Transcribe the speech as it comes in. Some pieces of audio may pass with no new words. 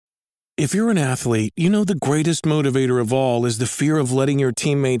If you're an athlete, you know the greatest motivator of all is the fear of letting your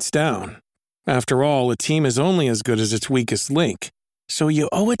teammates down. After all, a team is only as good as its weakest link. So you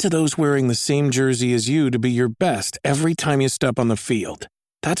owe it to those wearing the same jersey as you to be your best every time you step on the field.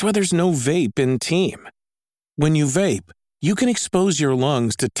 That's why there's no vape in team. When you vape, you can expose your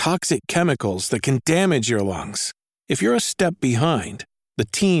lungs to toxic chemicals that can damage your lungs. If you're a step behind, the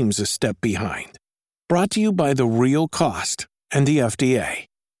team's a step behind. Brought to you by The Real Cost and the FDA.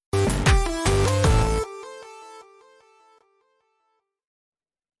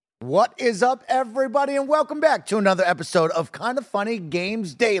 What is up, everybody, and welcome back to another episode of Kinda Funny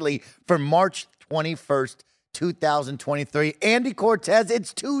Games Daily for March 21st, 2023. Andy Cortez,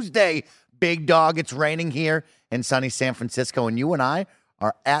 it's Tuesday. Big dog, it's raining here in sunny San Francisco, and you and I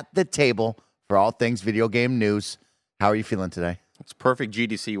are at the table for all things video game news. How are you feeling today? It's perfect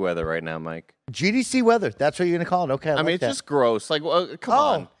GDC weather right now, Mike. GDC weather, that's what you're going to call it. Okay, I mean, it's just gross. Like, come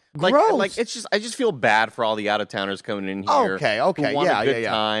on. Gross. I just feel bad for all the out-of-towners coming in here. Okay, who want a good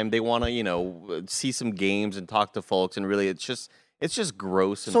time. They want to, see some games and talk to folks, and really, it's just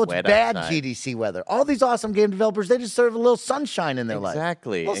gross and wet outside. So it's bad GDC weather. All these awesome game developers, they deserve a little sunshine in their life.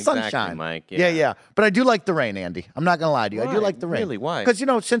 Exactly, sunshine, Mike. Yeah. But I do like the rain, Andy. I'm not going to lie to you. I do like the rain. Really? Why?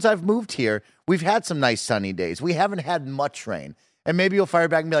 Because, since I've moved here, we've had some nice sunny days. We haven't had much rain. And maybe you'll fire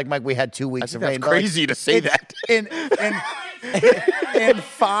back and be like, Mike, we had 2 weeks of rain. That's crazy to say that. In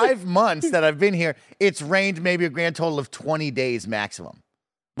 5 months that I've been here, it's rained maybe a grand total of 20 days maximum.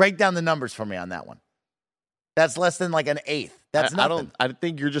 Break down the numbers for me on that one. That's less than like an eighth. That's nothing. I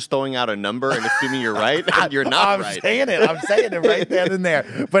think you're just throwing out a number and assuming you're right, and you're not right. I'm saying it right then and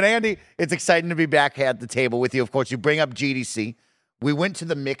there. But Andy, it's exciting to be back at the table with you. Of course, you bring up GDC. We went to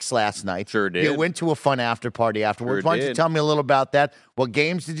the mix last night. Sure did. You went to a fun after party afterwards. Sure Why don't you tell me a little about that? What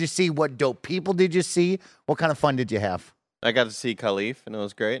games did you see? What dope people did you see? What kind of fun did you have? I got to see Khalif, and it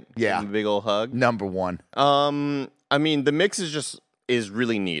was great. Yeah. Give him a big old hug. Number one. I mean, the mix is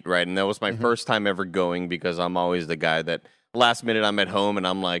really neat, right? And that was my first time ever going because I'm always the guy that last minute I'm at home and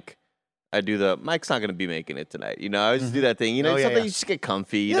I'm like, Mike's not going to be making it tonight. I just do that thing. You just get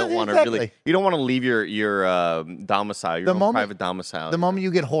comfy. You don't want to you don't want to leave your domicile, your private domicile. The moment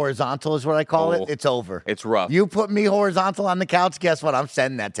you get horizontal is what I call it. It's over. It's rough. You put me horizontal on the couch, guess what? I'm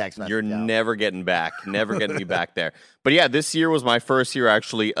sending that text message. You're never getting back. Never getting me back there. But yeah, this year was my first year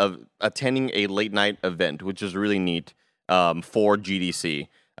actually of attending a late night event, which is really neat for GDC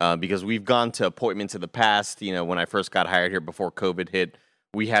because we've gone to appointments in the past. When I first got hired here before COVID hit,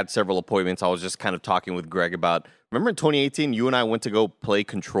 we had several appointments. I was just kind of talking with Greg about, remember in 2018, you and I went to go play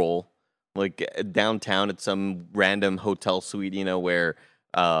Control, like downtown at some random hotel suite, where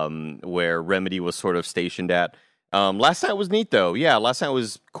Remedy was sort of stationed at. Last night was neat, though. Yeah, last night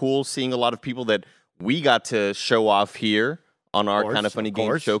was cool seeing a lot of people that we got to show off here on our Kinda Funny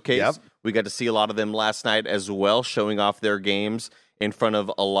Games Showcase. Yep. We got to see a lot of them last night as well, showing off their games in front of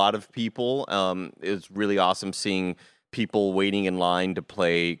a lot of people. It was really awesome seeing people waiting in line to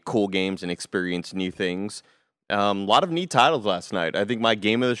play cool games and experience new things. A lot of neat titles last night. I think my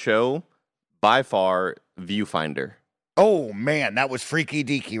game of the show, by far, Viewfinder. Oh, man, that was freaky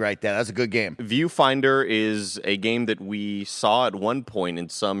deaky right there. That's a good game. Viewfinder is a game that we saw at one point in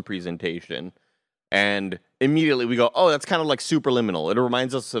some presentation, and immediately we go, oh, that's kind of like Superliminal. It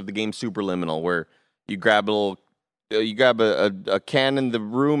reminds us of the game Superliminal, where you grab a can in the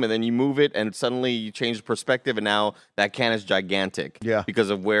room, and then you move it, and suddenly you change the perspective, and now that can is gigantic because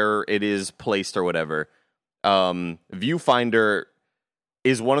of where it is placed or whatever. Viewfinder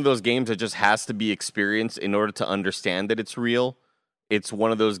is one of those games that just has to be experienced in order to understand that it's real. It's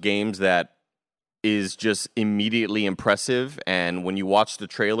one of those games that is just immediately impressive, and when you watch the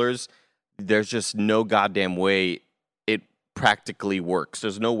trailers, there's just no goddamn way it practically works.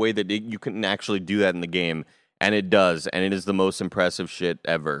 There's no way that you can actually do that in the game. And it does, and it is the most impressive shit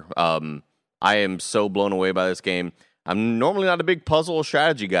ever. I am so blown away by this game. I'm normally not a big puzzle or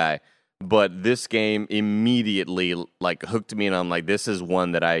strategy guy, but this game immediately hooked me, and I'm like, this is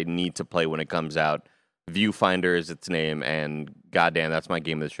one that I need to play when it comes out. Viewfinder is its name, and goddamn, that's my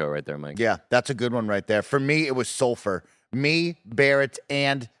game of the show right there, Mike. Yeah, that's a good one right there. For me, it was Sulfur. Me, Barrett,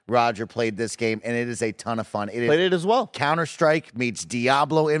 and Roger played this game, and it is a ton of fun. Played it as well. Counter-Strike meets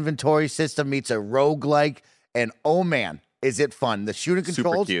Diablo inventory system meets a roguelike. And oh man, is it fun. The shooting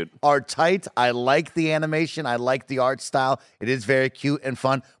controls are tight. I like the animation. I like the art style. It is very cute and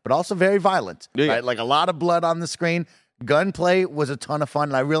fun, but also very violent. Yeah. Right? Like a lot of blood on the screen. Gunplay was a ton of fun,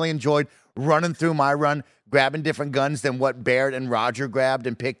 and I really enjoyed running through my run, grabbing different guns than what Barrett and Roger grabbed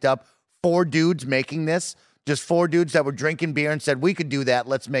and picked up. 4 dudes making this. Just 4 dudes that were drinking beer and said, we could do that.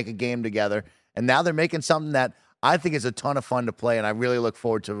 Let's make a game together. And now they're making something that I think it's a ton of fun to play, and I really look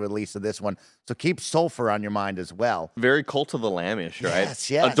forward to the release of this one. So keep Sulfur on your mind as well. Very Cult of the Lamb-ish, right?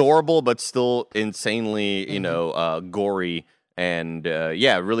 Yes. Adorable, but still insanely, gory. And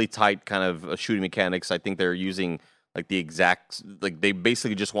really tight kind of shooting mechanics. I think they're using like the exact, like they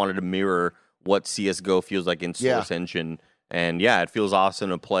basically just wanted to mirror what CSGO feels like in Source Engine. And yeah, it feels awesome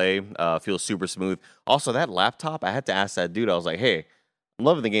to play. Feels super smooth. Also, that laptop, I had to ask that dude. I was like, hey, I'm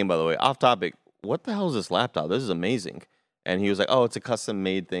loving the game, by the way. Off topic, what the hell is this laptop? This is amazing. And he was like, oh, it's a custom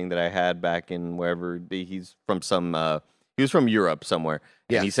made thing that I had back in wherever he's from. He was from Europe somewhere.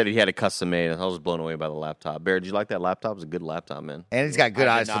 And he said he had a custom made, and I was blown away by the laptop. Bear, did you like that laptop? It was a good laptop, man. And he's got good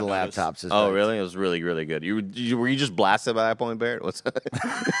eyes for the laptops. Oh, really? It was really, really good. Were you just blasted by that point, Barrett? Why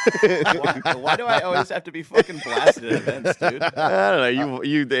do I always have to be fucking blasted at events, dude? I don't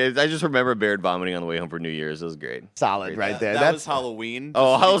know. I just remember Barrett vomiting on the way home for New Year's. It was great. Solid right there. That was Halloween.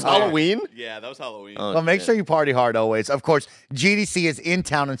 Oh, that was Halloween? Yeah, that was Halloween. Oh, well, make sure you party hard always. Of course, GDC is in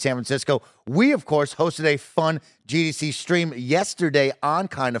town in San Francisco. We, of course, hosted a fun GDC stream yesterday on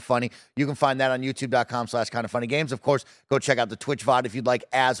Kind of Funny. You can find that on youtube.com/kindoffunnygames. Of course, go check out the Twitch VOD if you'd like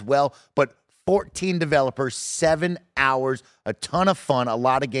as well. But 14 developers, 7 hours, a ton of fun, a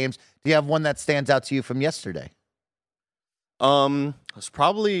lot of games. Do you have one that stands out to you from yesterday? It's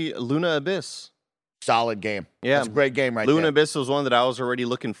probably Luna Abyss. Solid game. Yeah. That's a great game right Luna there. Abyss was one that I was already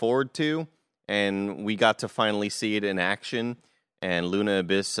looking forward to, and we got to finally see it in action. And Luna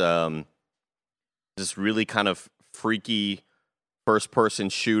Abyss, this really kind of freaky first-person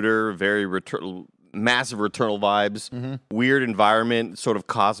shooter, very massive Returnal vibes, weird environment, sort of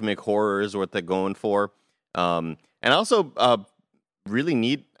cosmic horror is what they're going for. And also really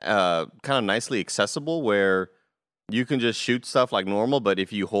neat, kind of nicely accessible, where you can just shoot stuff like normal, but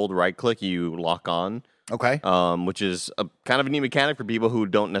if you hold right-click, you lock on. Okay. Which is a kind of a neat mechanic for people who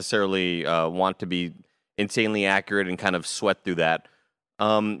don't necessarily want to be insanely accurate and kind of sweat through that.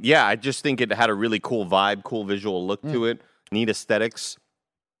 I just think it had a really cool vibe, cool visual look to it, neat aesthetics,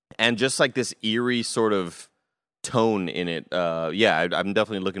 and just like this eerie sort of tone in it. I'm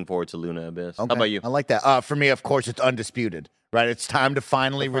definitely looking forward to Luna Abyss. Okay. How about you? I like that. For me, of course, it's Undisputed, right? It's time to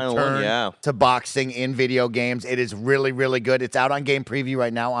finally return to boxing in video games. It is really, really good. It's out on Game Preview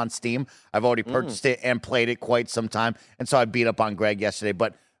right now on Steam. I've already purchased it and played it quite some time, and so I beat up on Greg yesterday.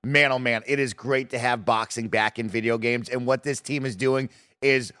 But man, oh man, it is great to have boxing back in video games, and what this team is doing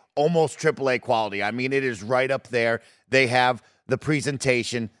is almost AAA quality. I mean, it is right up there. They have the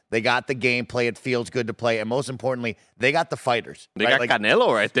presentation. They got the gameplay. It feels good to play. And most importantly, they got the fighters. They got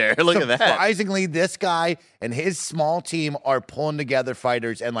Canelo right there. Look at that. Surprisingly, this guy and his small team are pulling together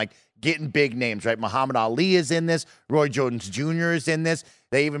fighters and getting big names, right? Muhammad Ali is in this. Roy Jones Jr. is in this.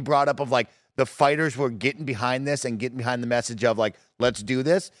 They even brought up the fighters were getting behind this and getting behind the message of let's do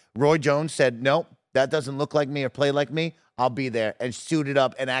this. Roy Jones said, nope, that doesn't look like me or play like me. I'll be there, and suited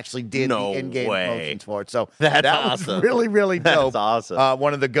up and actually did the in-game motions for it. So that awesome. was really, really dope. That's awesome.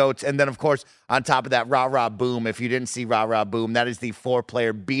 One of the GOATs. And then, of course, on top of that, Rah Rah Boom. If you didn't see Rah Rah Boom, that is the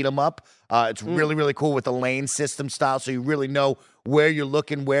 4-player beat 'em up. It's really, really cool with the lane system style, so you really know where you're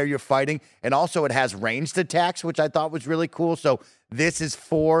looking, where you're fighting. And also it has ranged attacks, which I thought was really cool. So this is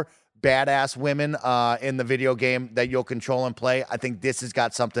 4 badass women in the video game that you'll control and play. I think this has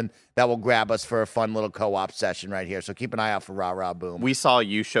got something that will grab us for a fun little co-op session right here. So keep an eye out for Rah Rah Boom. We saw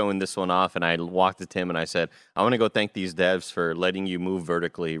you showing this one off, and I walked to Tim and I said, I want to go thank these devs for letting you move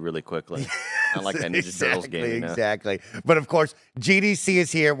vertically really quickly. I like that Ninja Turtles game. Exactly. But of course, GDC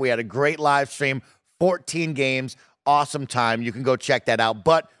is here. We had a great live stream, 14 games, awesome time. You can go check that out.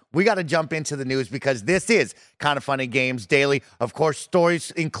 But we got to jump into the news because this is Kind of Funny Games Daily. Of course, stories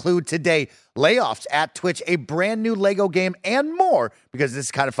include today Layoffs at Twitch, a brand new Lego game, and more because this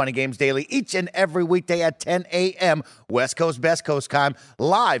is Kind of Funny Games Daily each and every weekday at 10 a.m. West Coast, Best Coast time,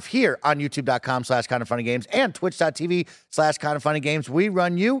 live here on youtube.com/kindoffunnygames and twitch.tv/kindoffunnygames. We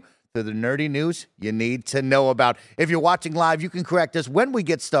run you through the nerdy news you need to know about. If you're watching live, you can correct us when we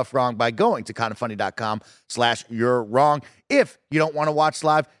get stuff wrong by going to kindoffunny.com/you're wrong. If you don't want to watch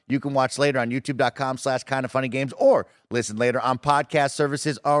live, you can watch later on youtube.com/kindoffunnygames or listen later on podcast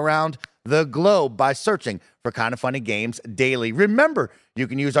services around the globe by searching for Kind of Funny Games Daily. Remember, you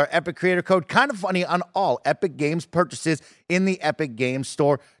can use our Epic Creator Code Kind of Funny on all Epic Games purchases in the Epic Games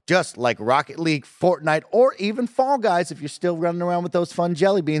Store, just like Rocket League, Fortnite, or even Fall Guys if you're still running around with those fun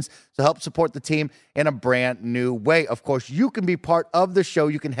jelly beans. So help support the team in a brand new way. Of course, you can be part of the show.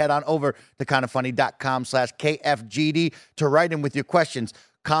 You can head on over to kindoffunny.com/KFGD to write in with your questions,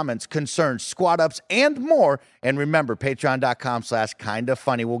 comments, concerns, squad ups, and more. And remember,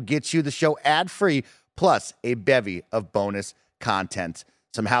 patreon.com/kindoffunny will get you the show ad-free plus a bevy of bonus content.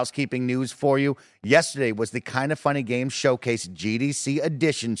 Some housekeeping news for you. Yesterday was the Kind of Funny Games Showcase GDC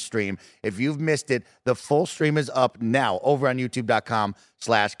Edition stream. If you've missed it, the full stream is up now over on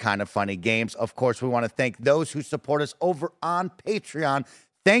youtube.com/kindoffunnygames. Of course, we want to thank those who support us over on Patreon.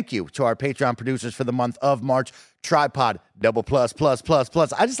 Thank you to our Patreon producers for the month of March. Tripod, double plus, plus, plus,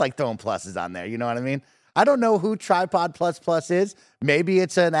 plus. I just like throwing pluses on there. You know what I mean? I don't know who Tripod plus plus is. Maybe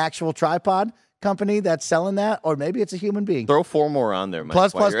it's an actual tripod company that's selling that, or maybe it's a human being. Throw 4 more on there, Mike.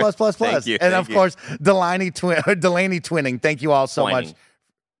 Plus, plus, plus, plus, plus. Thank you. And of course, Delaney Twinning. Thank you all so much.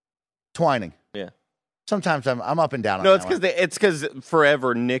 Twining. Yeah. Sometimes I'm up and down on No, that it's because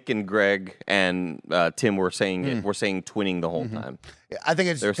forever Nick and Greg and Tim were saying it. We're saying twinning the whole time. I think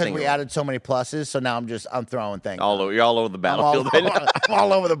it's They're because saying we it added so many pluses, so now I'm throwing things. You're all over the I'm all, battlefield right now. I'm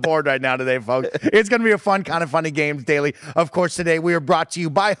all over the board right now today, folks. It's going to be a fun, Kind of Funny Games daily. Of course, today we are brought to you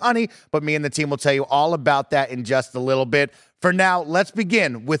by Honey, but me and the team will tell you all about that in just a little bit. For now, let's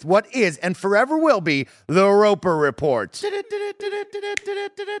begin with what is and forever will be the Roper Report.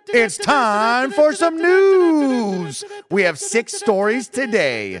 It's time for some news. We have 6 stories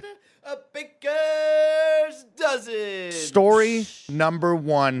today. A baker's dozen. Story number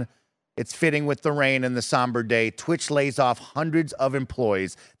 1. It's fitting with the rain and the somber day. Twitch lays off hundreds of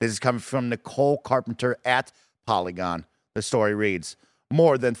employees. This is coming from Nicole Carpenter at Polygon. The story reads,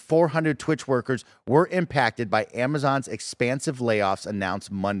 more than 400 Twitch workers were impacted by Amazon's expansive layoffs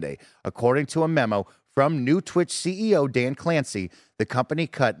announced Monday. According to a memo from new Twitch CEO Dan Clancy, the company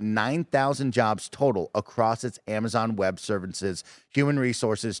cut 9,000 jobs total across its Amazon Web Services, Human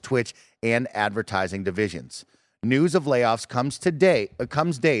Resources, Twitch, and advertising divisions. News of layoffs comes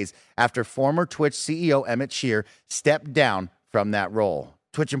days after former Twitch CEO Emmett Shear stepped down from that role.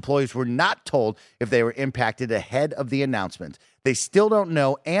 Twitch employees were not told if they were impacted ahead of the announcement. They still don't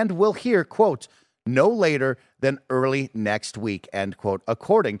know and will hear, quote, no later than early next week, end quote,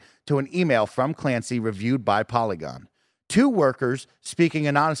 according to an email from Clancy reviewed by Polygon. 2 workers speaking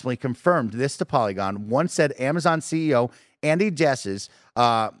anonymously confirmed this to Polygon. One said Amazon CEO Andy Jesses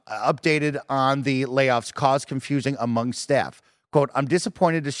updated on the layoffs caused confusion among staff. Quote, I'm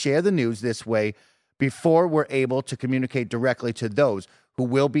disappointed to share the news this way before we're able to communicate directly to those who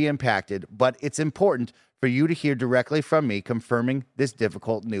will be impacted, but it's important for you to hear directly from me confirming this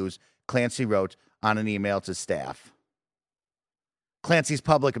difficult news, Clancy wrote on an email to staff. Clancy's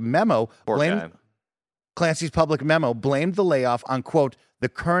public memo blamed the layoff on, quote, the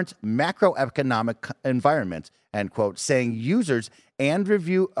current macroeconomic environment, end quote, saying users and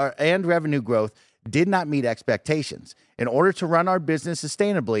revenue growth did not meet expectations. In order to run our business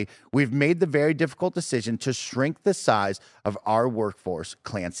sustainably, we've made the very difficult decision to shrink the size of our workforce,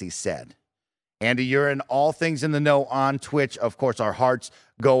 Clancy said. Andy, you're in all things in the know on Twitch. Of course, our hearts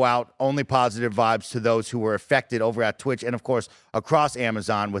go out, only positive vibes to those who were affected over at Twitch and, of course, across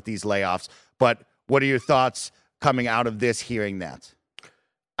Amazon with these layoffs. But what are your thoughts coming out of this, hearing that?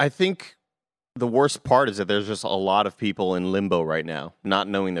 I think the worst part is that there's just a lot of people in limbo right now, not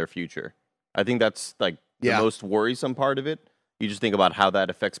knowing their future. I think that's like the most worrisome part of it. You just think about how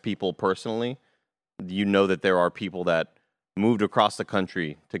that affects people personally. You know that there are people that moved across the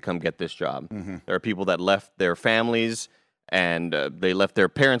country to come get this job. Mm-hmm. There are people that left their families and they left their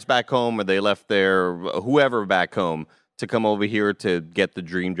parents back home, or they left their whoever back home to come over here to get the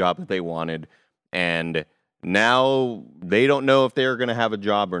dream job that they wanted. And now they don't know if they're going to have a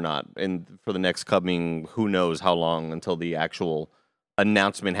job or not. And for the next coming, who knows how long until the actual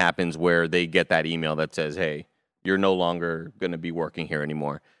announcement happens where they get that email that says, hey, you're no longer going to be working here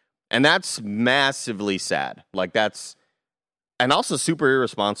anymore. And that's massively sad. Like, that's, and also super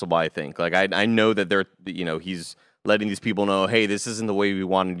irresponsible, I think. Like, I know that he's letting these people know, hey, this isn't the way we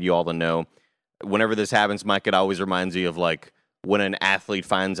wanted you all to know. Whenever this happens, Mike, it always reminds me of, like, when an athlete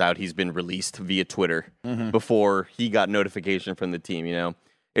finds out he's been released via Twitter before he got notification from the team, you know?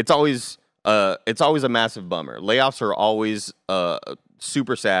 It's always a massive bummer. Layoffs are always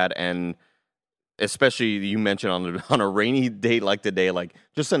super sad, and especially you mentioned on a rainy day like today, like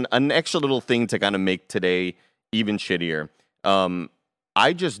just an extra little thing to kind of make today even shittier.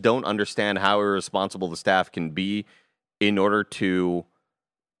 I just don't understand how irresponsible the staff can be in order to,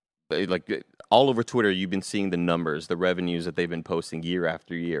 like, all over Twitter, you've been seeing the numbers, the revenues that they've been posting year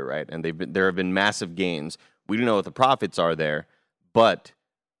after year, right? And there have been massive gains. We don't know what the profits are there, but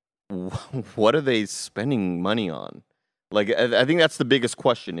what are they spending money on? Like, I think that's the biggest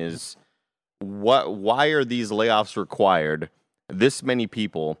question is, why are these layoffs required? This many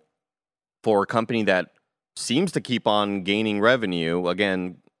people for a company that seems to keep on gaining revenue.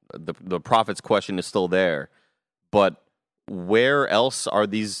 Again, the profits question is still there, but where else are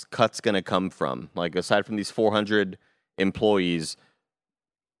these cuts going to come from? Like, aside from these 400 employees,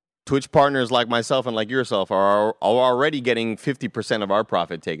 Twitch partners like myself and like yourself are already getting 50% of our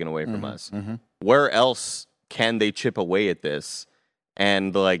profit taken away from us. Where else can they chip away at this?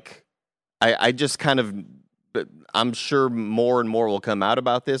 And like, I just kind of, I'm sure more and more will come out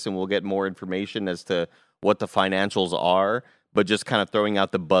about this, and we'll get more information as to what the financials are, but just kind of throwing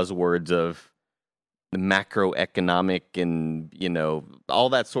out the buzzwords of the macroeconomic and, you know, all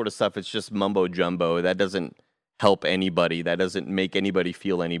that sort of stuff. It's just mumbo jumbo. That doesn't help anybody. That doesn't make anybody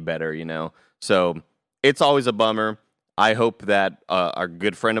feel any better, you know? So it's always a bummer. I hope that our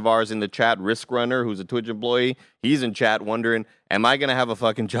good friend of ours in the chat, Risk Runner, who's a Twitch employee, he's in chat wondering, am I going to have a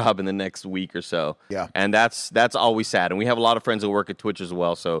fucking job in the next week or so? Yeah. And that's always sad. And we have a lot of friends who work at Twitch as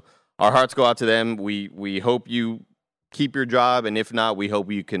well. So our hearts go out to them. We hope you keep your job. And if not, we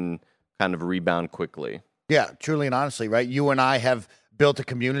hope you can kind of rebound quickly. Yeah, truly and honestly, right? You and I have built a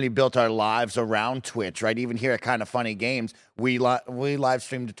community, built our lives around Twitch, right? Even here at Kind of Funny Games, we live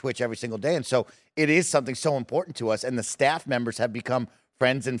stream to Twitch every single day. And so it is something so important to us. And the staff members have become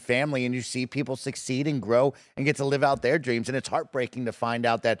friends and family. And you see people succeed and grow and get to live out their dreams. And it's heartbreaking to find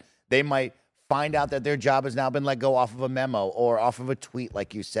out that they might find out that their job has now been let go off of a memo or off of a tweet,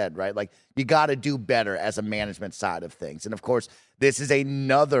 like you said, right? Like, you got to do better as a management side of things. And of course, this is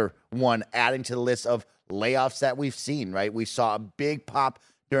another one adding to the list of layoffs that we've seen, right? We saw a big pop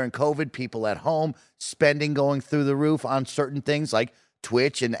during COVID, people at home, spending going through the roof on certain things like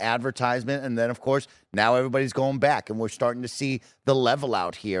Twitch and advertisement. And then, of course, now everybody's going back and we're starting to see the level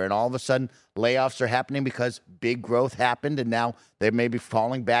out here. And all of a sudden, layoffs are happening because big growth happened and now they may be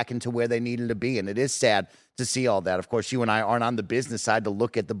falling back into where they needed to be. And it is sad to see all that. Of course, you and I aren't on the business side to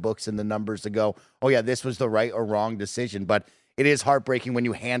look at the books and the numbers to go, oh, yeah, this was the right or wrong decision. But it is heartbreaking when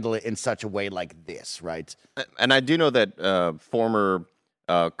you handle it in such a way like this, right? And I do know that former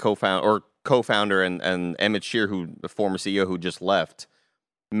co-founder and Emmett Shear, the former CEO who just left,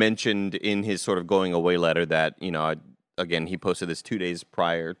 mentioned in his sort of going away letter that, you know, again, he posted this 2 days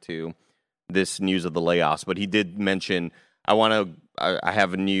prior to this news of the layoffs, but he did mention, I want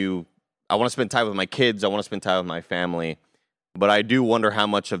to spend time with my kids, I want to spend time with my family, but I do wonder how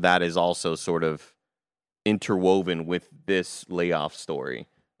much of that is also sort of interwoven with this layoff story.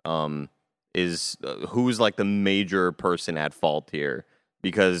 Is who's like the major person at fault here?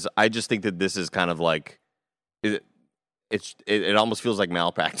 Because I just think that this is kind of like, it almost feels like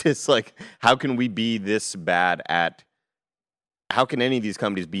malpractice. Like, how can we be this bad at, how can any of these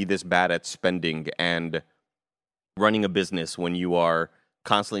companies be this bad at spending and running a business when you are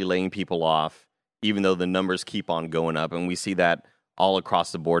constantly laying people off, even though the numbers keep on going up? And we see that all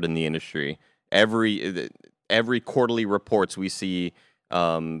across the board in the industry. Every quarterly reports we see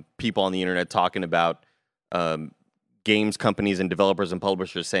people on the internet talking about games companies and developers and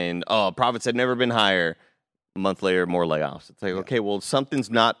publishers saying, oh, profits had never been higher. A month later, more layoffs. It's like, okay, well, something's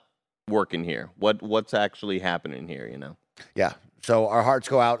not working here. What's actually happening here, you know? Yeah. So our hearts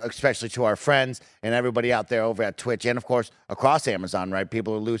go out, especially to our friends and everybody out there over at Twitch and, of course, across Amazon, right?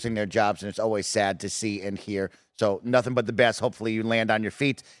 People are losing their jobs, and it's always sad to see and hear. So nothing but the best. Hopefully you land on your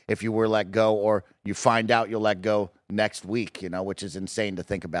feet if you were let go, or you find out you'll let go next week, you know, which is insane to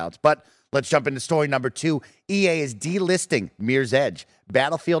think about. But let's jump into story number 2. EA is delisting Mirror's Edge,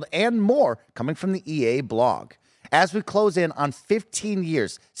 Battlefield, and more, coming from the EA blog. As we close in on 15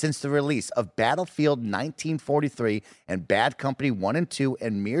 years since the release of Battlefield 1943 and Bad Company 1 and 2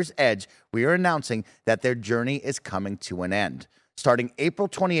 and Mirror's Edge, we are announcing that their journey is coming to an end. Starting April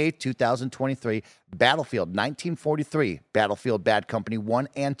 28, 2023, Battlefield 1943, Battlefield Bad Company 1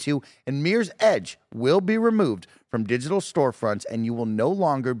 and 2, and Mirror's Edge will be removed from digital storefronts, and you will no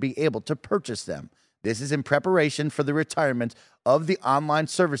longer be able to purchase them. This is in preparation for the retirement of the online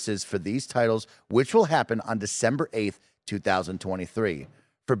services for these titles, which will happen on December 8th, 2023.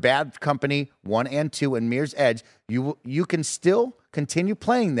 For Bad Company 1 and 2 and Mirror's Edge, you can still continue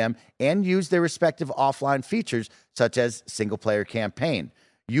playing them and use their respective offline features, such as single-player campaign.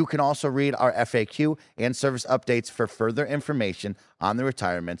 You can also read our FAQ and service updates for further information on the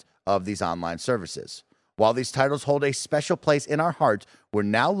retirement of these online services. While these titles hold a special place in our hearts, we're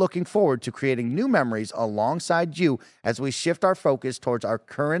now looking forward to creating new memories alongside you as we shift our focus towards our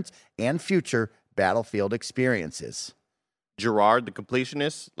current and future Battlefield experiences. Gerard, the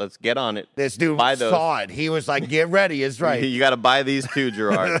completionist, let's get on it. This dude saw it. He was like, get ready, is right. You got to buy these too,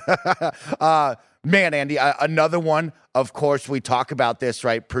 Gerard. Man, Andy, another one, of course, we talk about this,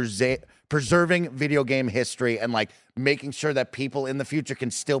 right? Preserving video game history and like making sure that people in the future can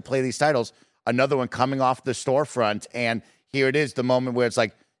still play these titles. Another one coming off the storefront, and here it is, the moment where it's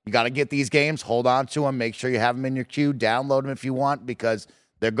like, you got to get these games, hold on to them, make sure you have them in your queue, download them if you want, because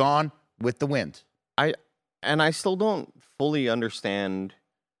they're gone with the wind. I still don't fully understand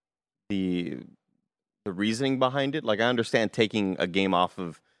the reasoning behind it. Like I understand taking a game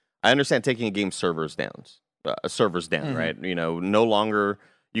servers down, right? You know,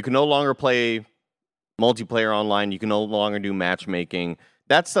 you can no longer play multiplayer online. You can no longer do matchmaking.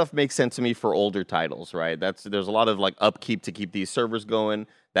 That stuff makes sense to me for older titles, right? There's a lot of like upkeep to keep these servers going.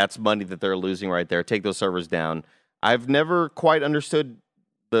 That's money that they're losing right there. Take those servers down. I've never quite understood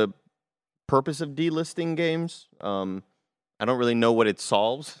the purpose of delisting games. I don't really know what it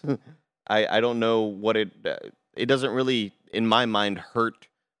solves. I don't know what it doesn't really, in my mind, hurt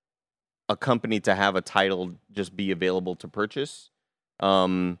a company to have a title just be available to purchase.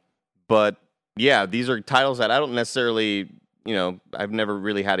 But yeah, these are titles that I don't necessarily, I've never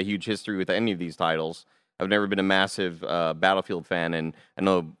really had a huge history with any of these titles. I've never been a massive Battlefield fan, and I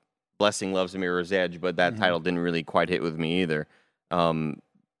know Blessing loves Mirror's Edge, but that title didn't really quite hit with me either.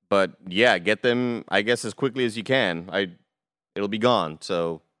 But yeah, get them, I guess, as quickly as you can. It'll be gone,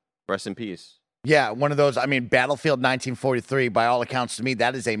 so rest in peace. Yeah, one of those. I mean, Battlefield 1943, by all accounts to me,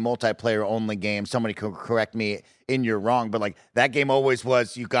 that is a multiplayer-only game. Somebody could correct me in you're wrong, but like that game always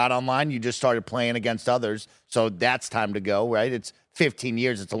was, you got online, you just started playing against others, so that's time to go, right? It's 15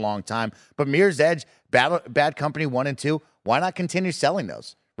 years, it's a long time. But Mirror's Edge, Bad Company 1 and 2, why not continue selling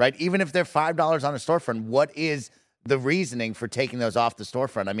those, right? Even if they're $5 on a storefront, what is the reasoning for taking those off the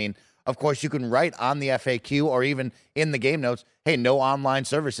storefront? I mean, of course, you can write on the FAQ or even in the game notes, hey, no online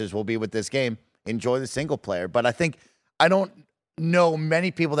services will be with this game. Enjoy the single player. But I don't know many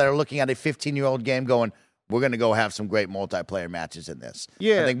people that are looking at a 15-year-old game going, we're going to go have some great multiplayer matches in this.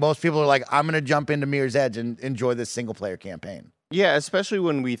 Yeah. I think most people are like, I'm going to jump into Mirror's Edge and enjoy this single player campaign. Yeah, especially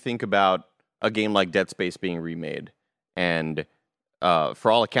when we think about a game like Dead Space being remade. And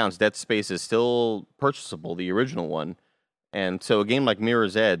for all accounts, Dead Space is still purchasable, the original one. And so a game like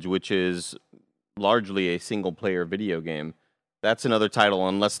Mirror's Edge, which is largely a single player video game, that's another title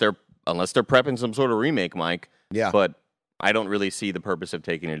unless they're prepping some sort of remake, Mike. Yeah. But I don't really see the purpose of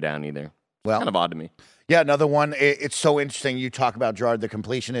taking it down either. It's kind of odd to me. Yeah, another one. It's so interesting. You talk about Gerard the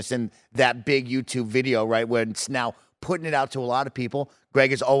Completionist in that big YouTube video, right, where it's now putting it out to a lot of people. Greg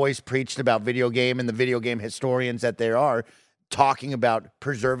has always preached about video game and the video game historians that there are, talking about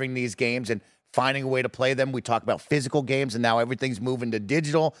preserving these games and finding a way to play them. We talk about physical games, and now everything's moving to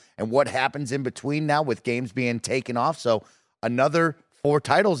digital, and what happens in between now with games being taken off. So another 4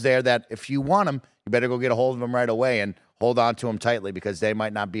 titles there that if you want them, you better go get a hold of them right away and hold on to them tightly because they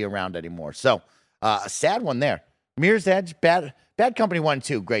might not be around anymore. So a sad one there. Mirror's Edge, Bad Company 1 and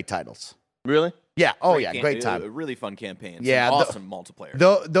 2, great titles. Really? Yeah. Oh, yeah. Great time. A really fun campaign. Yeah. Awesome multiplayer.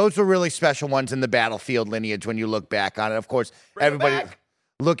 Those were really special ones in the Battlefield lineage when you look back on it. Of course, everybody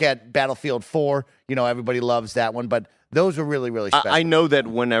look at Battlefield 4. Everybody loves that one, but those were really, really special. I know that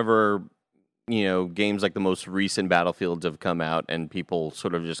whenever, games like the most recent Battlefields have come out and people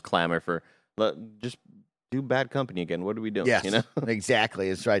sort of just clamor for, just do Bad Company again. What are we doing? Yes, exactly.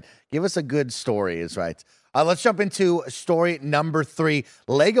 It's right. Give us a good story. Is right. Let's jump into story number 3.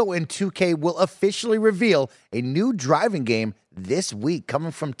 Lego and 2K will officially reveal a new driving game this week,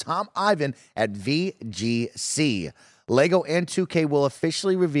 coming from Tom Ivan at VGC. Lego and 2K will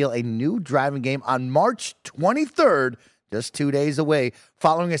officially reveal a new driving game on March 23rd, just 2 days away,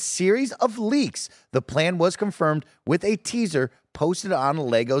 following a series of leaks. The plan was confirmed with a teaser posted on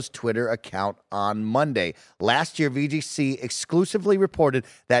Lego's Twitter account on Monday. Last year, VGC exclusively reported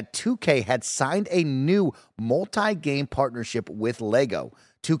that 2K had signed a new multi-game partnership with Lego.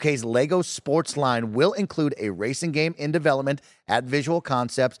 2K's Lego Sports line will include a racing game in development at Visual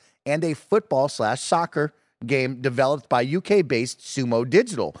Concepts and a football/soccer game developed by UK-based Sumo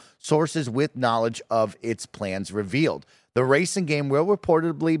Digital, sources with knowledge of its plans revealed. The racing game will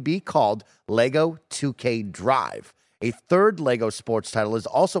reportedly be called Lego 2K Drive. A third Lego sports title is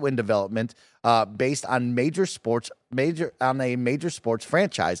also in development, based on a major sports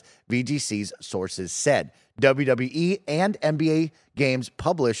franchise, VGC's sources said. WWE and NBA games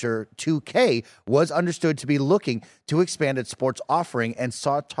publisher 2K was understood to be looking to expand its sports offering and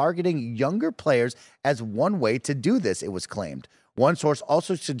saw targeting younger players as one way to do this, it was claimed. One source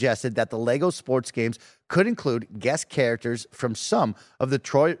also suggested that the Lego sports games could include guest characters from some of the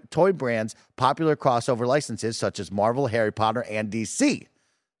toy brand's popular crossover licenses, such as Marvel, Harry Potter, and DC.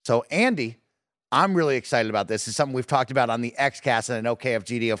 So, Andy, I'm really excited about this. It's something we've talked about on the XCast and an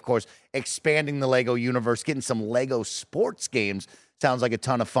OKFGD, of course, expanding the Lego universe, getting some Lego sports games. Sounds like a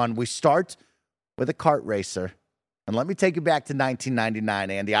ton of fun. We start with a kart racer. And let me take you back to 1999,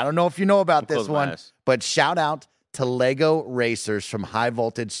 Andy. I don't know if you know about this one, but shout out to Lego Racers from High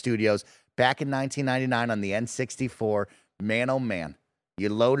Voltage Studios back in 1999 on the N64. Man, oh man, You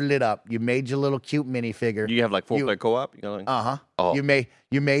loaded it up. You made your little cute minifigure. You have like 4-player co-op? Oh. You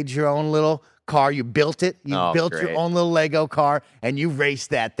made your own little car. You built it. You built your own little Lego car, and you raced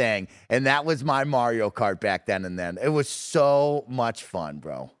that thing. And that was my Mario Kart back then and then. It was so much fun,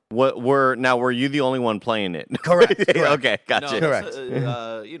 bro. Were you the only one playing it? Correct. Okay, gotcha. No, Correct.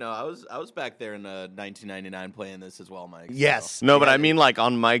 I was back there in 1999 playing this as well, Mike. Yes. No, but I mean like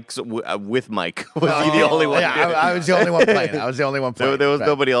on Mike's with Mike. Was he the only one? Yeah, I was the only one playing. I was the only one playing. There was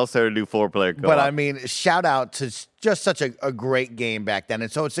nobody else there to do 4-player co-op. But I mean, shout out to just such a great game back then.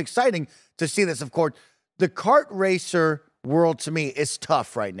 And so it's exciting to see this. Of course, the kart racer world to me is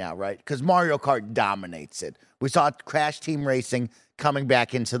tough right now, right? Because Mario Kart dominates it. We saw Crash Team Racing coming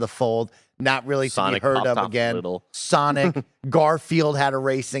back into the fold, not really Sonic to be heard of again. Sonic, Garfield had a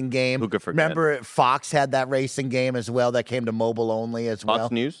racing game. Who could forget? Remember, Fox had that racing game as well that came to mobile only as well.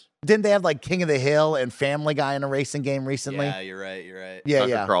 Fox News? Didn't they have like King of the Hill and Family Guy in a racing game recently? Yeah, you're right. Yeah,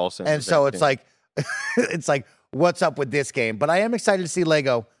 Tucker Carlson And was so there, it's too. like, it's like, what's up with this game? But I am excited to see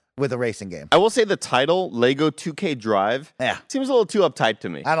Lego with a racing game. I will say the title, Lego 2K Drive, seems a little too uptight to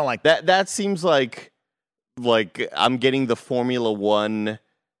me. I don't like that. That seems like I'm getting the Formula One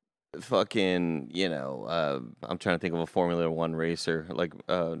fucking, I'm trying to think of a Formula One racer, like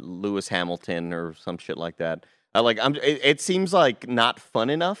Lewis Hamilton or some shit like that. It seems like not fun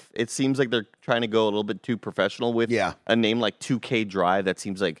enough. It seems like they're trying to go a little bit too professional with a name like 2K Drive. That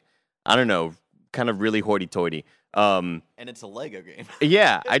seems like, I don't know, kind of really hoity-toity. And it's a Lego game.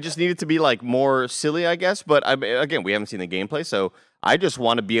 Yeah, I just need it to be like more silly, I guess. But again, we haven't seen the gameplay, so I just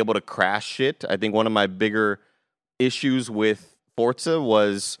want to be able to crash shit. I think one of my bigger issues with Forza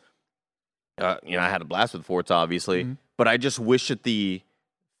was, I had a blast with Forza, obviously, but I just wish that the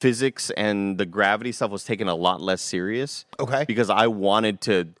physics and the gravity stuff was taken a lot less serious. Okay. Because I wanted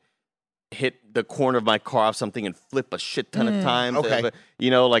to hit the corner of my car off something and flip a shit ton of times. Okay.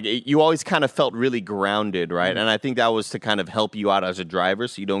 You always kind of felt really grounded, right? And I think that was to kind of help you out as a driver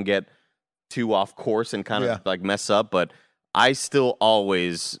so you don't get too off course and kind of like mess up. But I'm still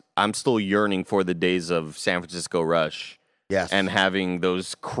yearning for the days of San Francisco Rush. Yes. And having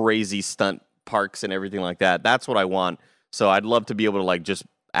those crazy stunt parks and everything like that. That's what I want. So I'd love to be able to like just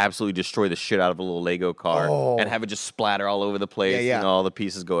absolutely destroy the shit out of a little Lego car and have it just splatter all over the place. Yeah. All the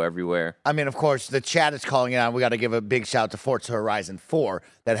pieces go everywhere. I mean, of course, the chat is calling it out. We got to give a big shout out to Forza Horizon 4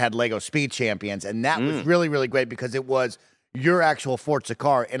 that had Lego Speed Champions. And that was really, really great because it was your actual Forza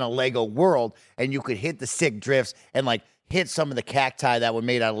car in a Lego world. And you could hit the sick drifts and like hit some of the cacti that were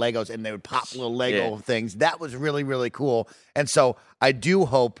made out of Legos and they would pop little Lego things. That was really, really cool. And so I do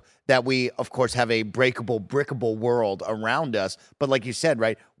hope that we, of course, have a breakable, brickable world around us. But like you said,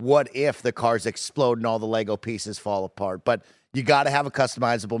 right, what if the cars explode and all the Lego pieces fall apart? But you got to have a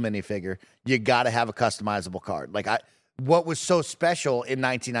customizable minifigure. You got to have a customizable card. What was so special in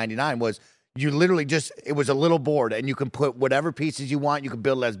 1999 was you literally it was a little board and you can put whatever pieces you want. You can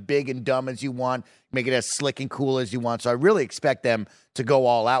build it as big and dumb as you want, make it as slick and cool as you want. So I really expect them to go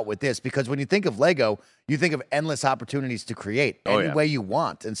all out with this because when you think of Lego, you think of endless opportunities to create any way you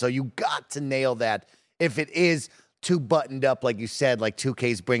want. And so you got to nail that. If it is too buttoned up, like you said, like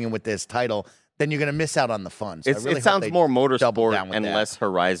 2K's bringing with this title, then you're going to miss out on the fun. So It sounds more motorsport and less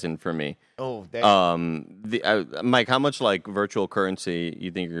Horizon for me. Oh, Mike, how much like virtual currency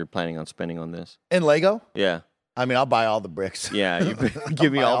you think you're planning on spending on this? in Lego? Yeah. I mean, I'll buy all the bricks. Yeah, you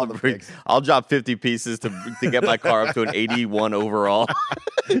give me buy all the bricks. I'll drop 50 pieces to get my car up to an 81 overall.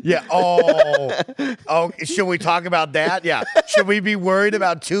 Yeah. Oh, should we talk about that? Yeah. Should we be worried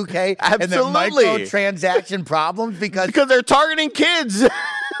about 2K and their Absolutely. microtransaction problems? Because they're targeting kids.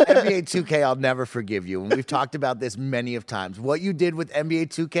 NBA 2K, I'll never forgive you. And we've talked about this many of times. What you did with NBA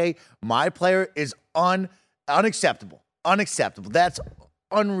 2K, my player, is unacceptable. Unacceptable. That's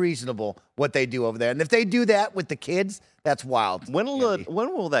unreasonable what they do over there. And if they do that with the kids, that's wild. When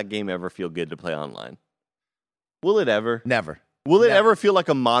will that game ever feel good to play online? Will it ever? Never. Will it ever feel like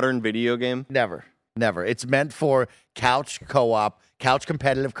a modern video game? Never. It's meant for couch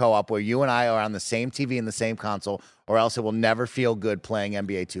competitive co-op, where you and I are on the same TV and the same console, or else it will never feel good playing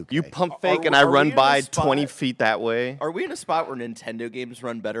NBA 2K. You pump fake and I run by 20 feet that way. Are we in a spot where Nintendo games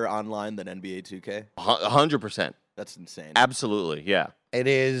run better online than NBA 2K? 100%. That's insane. Absolutely, yeah. It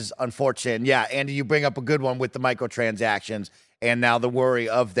is unfortunate. Yeah, Andy, you bring up a good one with the microtransactions and now the worry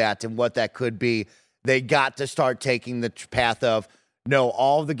of that and what that could be. They got to start taking the path of, no,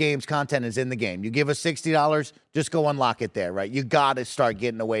 all of the game's content is in the game. You give us $60, just go unlock it there, right? You got to start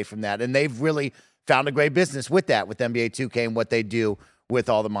getting away from that. And they've really found a great business with that, with NBA 2K and what they do with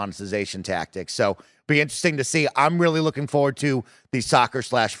all the monetization tactics. So Be interesting to see. I'm really looking forward to the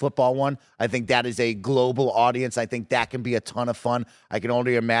soccer/football one. I think that is a global audience. I think that can be a ton of fun. I can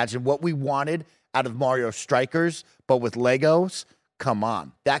only imagine what we wanted out of Mario Strikers, but with Legos. Come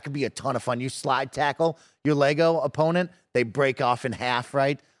on. That could be a ton of fun. You slide tackle your Lego opponent, they break off in half,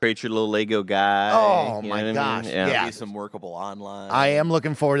 right? Create your little Lego guy. Oh, you my know what gosh. I mean? Yeah. Maybe some workable online. I am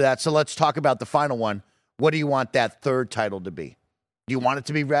looking forward to that. So let's talk about the final one. What do you want that third title to be? Do you want it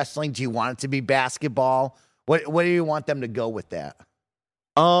to be wrestling? Do you want it to be basketball? What do you want them to go with that?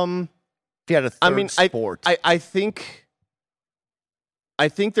 If you had a third sport. I think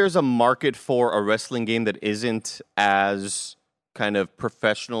there's a market for a wrestling game that isn't as kind of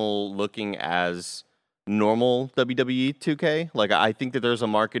professional looking as normal WWE 2K. Like, I think that there's a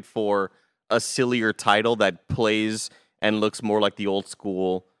market for a sillier title that plays and looks more like the old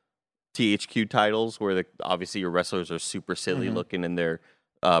school THQ titles, where obviously your wrestlers are super silly looking and their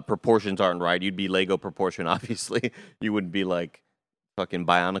proportions aren't right. You'd be Lego proportion, obviously. You wouldn't be like fucking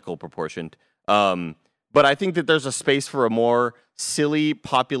Bionicle proportioned. But I think that there's a space for a more silly,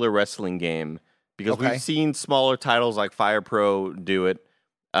 popular wrestling game. Because we've seen smaller titles like Fire Pro do it,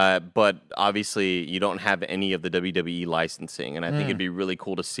 but obviously you don't have any of the WWE licensing, and I think it'd be really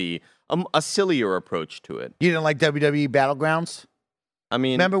cool to see a sillier approach to it. You didn't like WWE Battlegrounds? I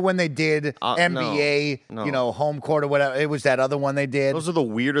mean, remember when they did NBA, no. home court or whatever? It was that other one they did. Those are the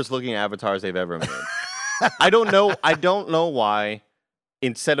weirdest looking avatars they've ever made. I don't know why,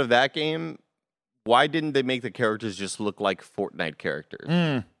 instead of that game, why didn't they make the characters just look like Fortnite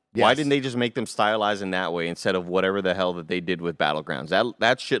characters? Yes. Why didn't they just make them stylized in that way instead of whatever the hell that they did with Battlegrounds?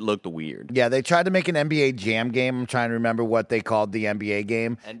 That shit looked weird. Yeah, they tried to make an NBA Jam game. I'm trying to remember what they called the NBA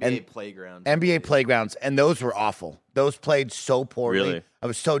game. NBA Playgrounds. NBA Playgrounds, and those were awful. Those played so poorly. Really? I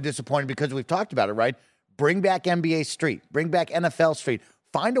was so disappointed because we've talked about it, right? Bring back NBA Street. Bring back NFL Street.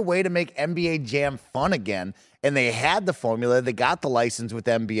 Find a way to make NBA Jam fun again. And they had the formula. They got the license with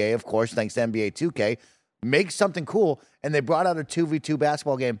NBA, of course, thanks to NBA 2K. Make something cool, and they brought out a 2v2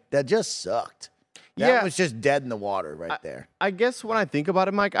 basketball game that just sucked. That was just dead in the water right there. I guess when I think about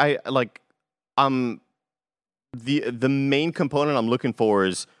it, Mike, the main component I'm looking for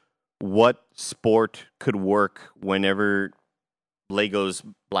is what sport could work whenever Legos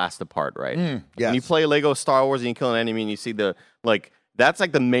blast apart, right? Yes. When you play Lego Star Wars and you kill an enemy and you see that's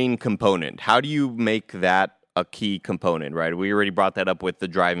like the main component. How do you make that a key component, right? We already brought that up with the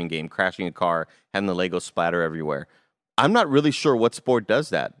driving game, crashing a car, having the Lego splatter everywhere. I'm not really sure what sport does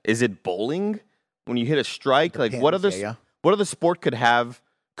that. Is it bowling? When you hit a strike, what other sport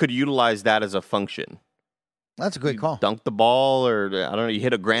could utilize that as a function? That's a good call. Dunk the ball, or I don't know, you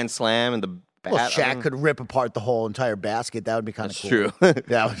hit a grand slam and the bat. Well, Shaq could rip apart the whole entire basket. That would be kind of cool. True.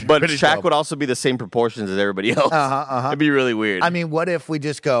 But Shaq would also be the same proportions as everybody else. It'd be really weird. I mean, what if we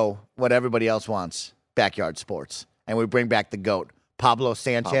just go what everybody else wants? Backyard sports. And we bring back the GOAT, Pablo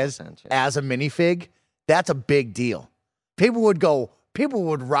Sanchez, as a minifig. That's a big deal. People would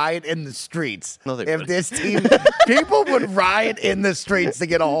riot in the streets. No, they if wouldn't. This team, people would riot in the streets to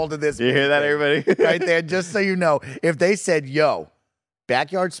get a hold of this. You hear that, everybody? Right there, just so you know. If they said, yo,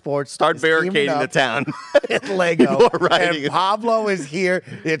 Backyard Sports. Start barricading the town. It's Lego. And Pablo is here.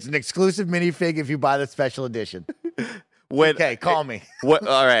 It's an exclusive minifig if you buy the special edition. Okay, call me.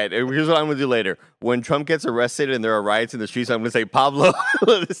 All right, here's what I'm going to do later. When Trump gets arrested and there are riots in the streets, I'm going to say, Pablo,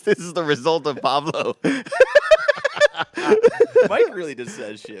 this is the result of Pablo. Mike really just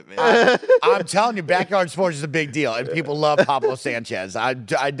says shit, man. I'm telling you, Backyard Sports is a big deal, and people love Pablo Sanchez. I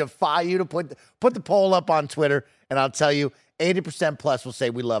defy you to put the poll up on Twitter, and I'll tell you, 80% plus will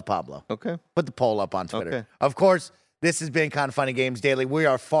say we love Pablo. Okay. Put the poll up on Twitter. Okay. Of course, this has been Kind of Funny Games Daily. We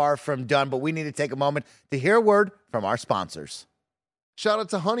are far from done, but we need to take a moment to hear a word from our sponsors. Shout out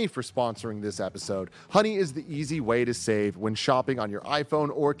to Honey for sponsoring this episode. Honey is the easy way to save when shopping on your iPhone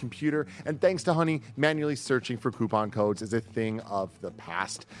or computer. And thanks to Honey, manually searching for coupon codes is a thing of the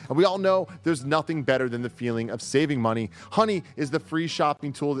past. And we all know there's nothing better than the feeling of saving money. Honey is the free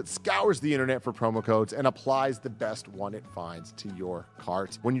shopping tool that scours the internet for promo codes and applies the best one it finds to your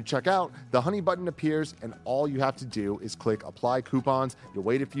cart. When you check out, the Honey button appears and all you have to do is click Apply Coupons. You'll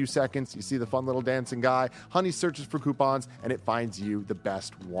wait a few seconds. You see the fun little dancing guy. Honey searches for coupons and it finds you the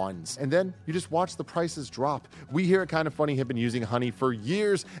best ones. And then you just watch the prices drop. We here at Kind of Funny have been using Honey for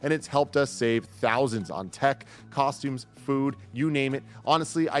years, and it's helped us save thousands on tech, costumes, food, you name it.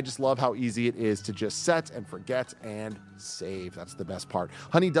 Honestly, I just love how easy it is to just set and forget and save. That's the best part.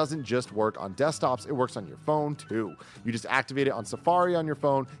 Honey doesn't just work on desktops, it works on your phone too. You just activate it on Safari on your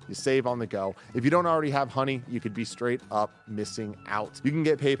phone, you save on the go. If you don't already have Honey, you could be straight up missing out. You can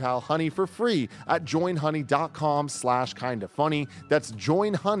get PayPal Honey for free at joinhoney.com/kindafunny. That's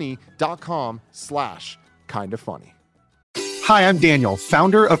joinhoney.com/kindafunny. Hi, I'm Daniel,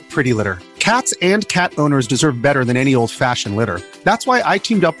 founder of Pretty Litter. Cats and cat owners deserve better than any old-fashioned litter. That's why I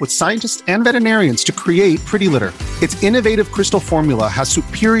teamed up with scientists and veterinarians to create Pretty Litter. Its innovative crystal formula has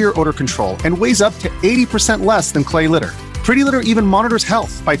superior odor control and weighs up to 80% less than clay litter. Pretty Litter even monitors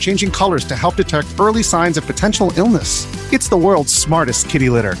health by changing colors to help detect early signs of potential illness. It's the world's smartest kitty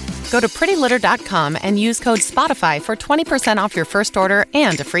litter. Go to prettylitter.com and use code SPOTIFY for 20% off your first order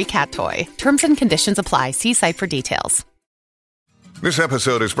and a free cat toy. Terms and conditions apply. See site for details. This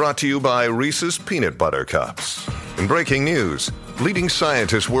episode is brought to you by Reese's Peanut Butter Cups. In breaking news, leading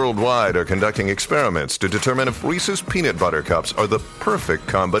scientists worldwide are conducting experiments to determine if Reese's Peanut Butter Cups are the perfect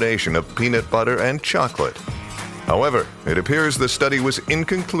combination of peanut butter and chocolate. However, it appears the study was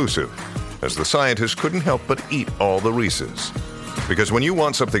inconclusive, as the scientists couldn't help but eat all the Reese's. Because when you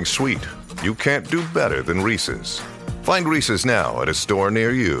want something sweet, you can't do better than Reese's. Find Reese's now at a store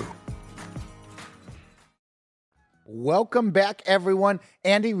near you. Welcome back, everyone.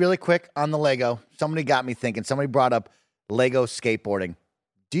 Andy, really quick on the Lego. Somebody got me thinking. Somebody brought up Lego skateboarding.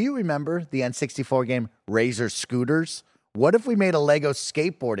 Do you remember the N64 game Razor Scooters? What if we made a Lego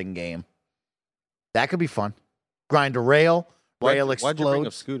skateboarding game? That could be fun. Grind a rail, rail explodes. Why'd you bring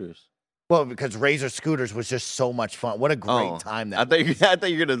up scooters? Well, because Razor Scooters was just so much fun. What a great time that was. I thought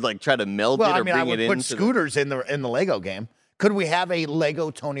you were going to like try to meld it or bring I would it put into scooters in the Lego game. Could we have a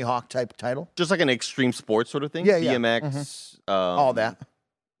Lego Tony Hawk type title? just like an extreme sports sort of thing? Yeah, yeah. BMX, All that.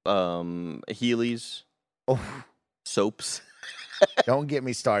 Heelys, Oh, soaps. don't get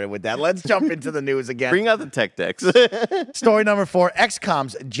me started with that. Let's jump into the news again. Bring out the tech decks. Story number 4,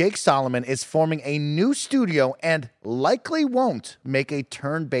 XCOM's Jake Solomon is forming a new studio and likely won't make a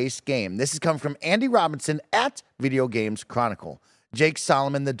turn-based game. This has come from Andy Robinson at Video Games Chronicle. Jake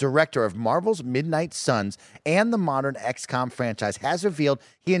Solomon, the director of Marvel's Midnight Suns and the modern XCOM franchise, has revealed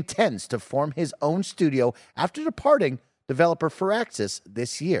he intends to form his own studio after departing developer Firaxis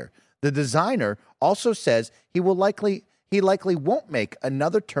this year. The designer also says he likely won't make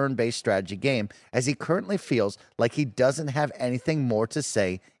another turn-based strategy game, as he currently feels like he doesn't have anything more to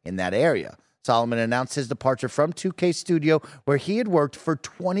say in that area. Solomon announced his departure from 2K Studio, where he had worked for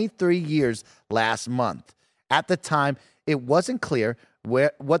 23 years last month. At the time, it wasn't clear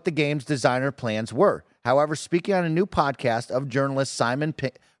what the game's designer plans were. However, speaking on a new podcast of journalist Simon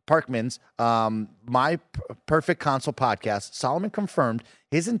Parkman's My Perfect Console podcast, Solomon confirmed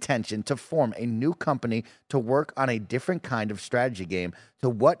his intention to form a new company to work on a different kind of strategy game to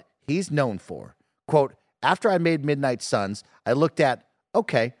what he's known for. Quote, after I made Midnight Suns, I looked at,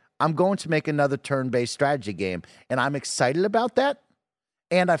 okay, I'm going to make another turn-based strategy game, and I'm excited about that.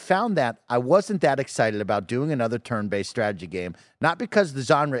 And I found that I wasn't that excited about doing another turn-based strategy game, not because the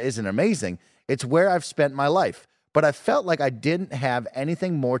genre isn't amazing, it's where I've spent my life. But I felt like I didn't have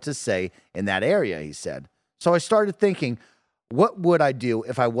anything more to say in that area, he said. So I started thinking, what would I do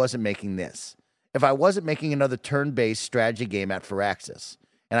if I wasn't making this? If I wasn't making another turn-based strategy game at Firaxis?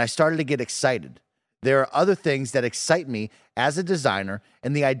 And I started to get excited. There are other things that excite me as a designer,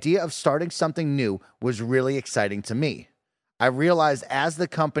 and the idea of starting something new was really exciting to me. I realized as the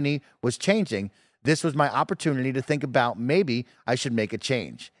company was changing, this was my opportunity to think about maybe I should make a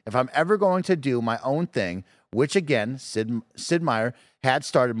change. If I'm ever going to do my own thing, which again, Sid Meier had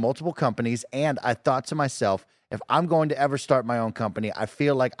started multiple companies, and I thought to myself, if I'm going to ever start my own company, I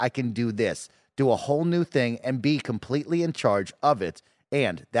feel like I can do this, do a whole new thing and be completely in charge of it.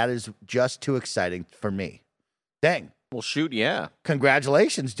 And that is just too exciting for me. Dang. Well, shoot, yeah.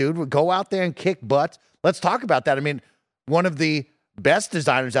 Congratulations, dude. Go out there and kick butt. Let's talk about that. I mean, one of the best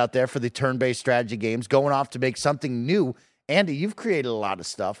designers out there for the turn-based strategy games, going off to make something new. Andy, you've created a lot of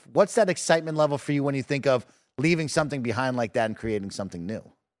stuff. What's that excitement level for you when you think of leaving something behind like that and creating something new?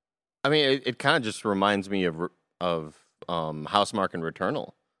 I mean, it kind of just reminds me of Housemarque and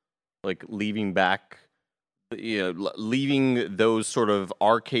Returnal, like leaving those sort of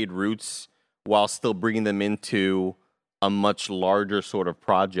arcade roots while still bringing them into a much larger sort of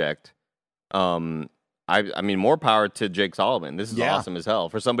project. I mean, more power to Jake Solomon. This is awesome as hell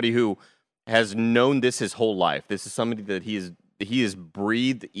for somebody who has known this his whole life. This is somebody that he has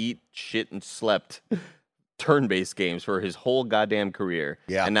breathed, eat, shit, and slept turn-based games for his whole goddamn career.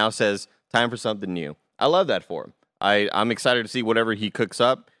 Yeah, and now says time for something new. I love that for him. I'm excited to see whatever he cooks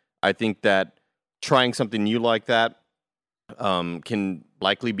up. I think that trying something new like that can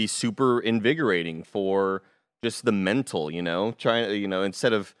likely be super invigorating for just the mental,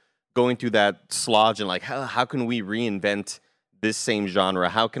 instead of going through that slodge and like, how can we reinvent this same genre?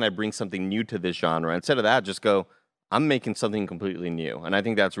 How can I bring something new to this genre? Instead of that, just go, I'm making something completely new. And I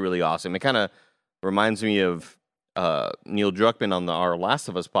think that's really awesome. It kind of reminds me of Neil Druckmann on our Last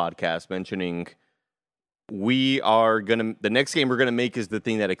of Us podcast mentioning the next game we're going to make is the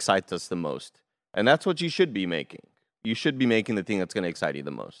thing that excites us the most. And that's what you should be making. You should be making the thing that's going to excite you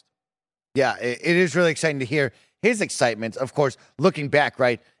the most. Yeah, it is really exciting to hear his excitement. Of course, looking back,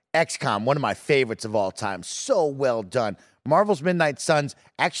 right? XCOM, one of my favorites of all time. So well done. Marvel's Midnight Suns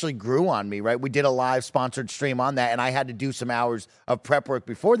actually grew on me, right? We did a live sponsored stream on that, and I had to do some hours of prep work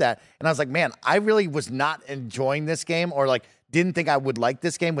before that. And I was like, man, I really was not enjoying this game, or like didn't think I would like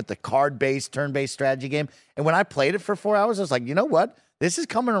this game with the card-based, turn-based strategy game. And when I played it for 4 hours, I was like, you know what? This is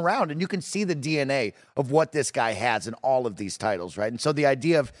coming around, and you can see the DNA of what this guy has in all of these titles, right? And so the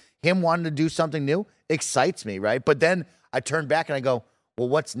idea of him wanting to do something new excites me, right? But then I turn back and I go, well,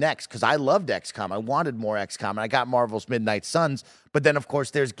 what's next? Because I loved XCOM. I wanted more XCOM, and I got Marvel's Midnight Suns. But then, of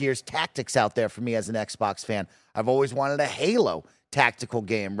course, there's Gears Tactics out there for me as an Xbox fan. I've always wanted a Halo tactical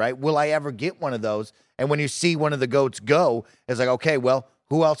game, right? Will I ever get one of those? And when you see one of the GOATs go, it's like, okay, well,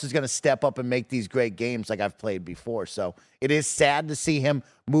 who else is going to step up and make these great games like I've played before? So it is sad to see him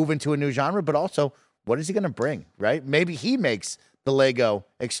move into a new genre, but also, what is he going to bring, right? Maybe he makes the Lego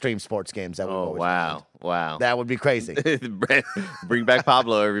extreme sports games that we've always wanted. Wow. That would be crazy. Bring back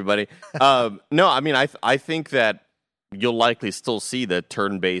Pablo, everybody. No, I mean, I think that you'll likely still see the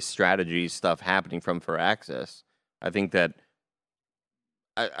turn-based strategy stuff happening from Firaxis. I think that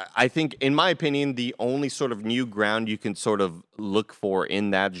I think, in my opinion, the only sort of new ground you can sort of look for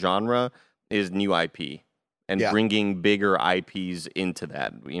in that genre is new IP and bringing bigger IPs into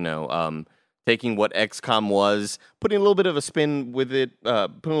that. Taking what XCOM was, putting a little bit of a spin with it, putting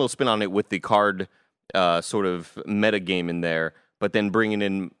a little spin on it with the card sort of meta game in there, but then bringing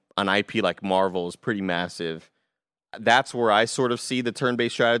in an IP like Marvel is pretty massive. That's where I sort of see the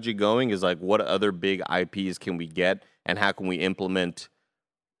turn-based strategy going, is like, what other big IPs can we get, and how can we implement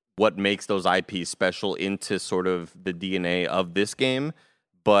what makes those IPs special into sort of the DNA of this game.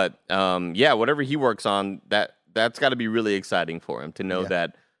 But whatever he works on, that's got to be really exciting for him to know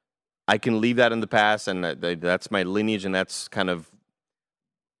that I can leave that in the past, and that's my lineage, and that's kind of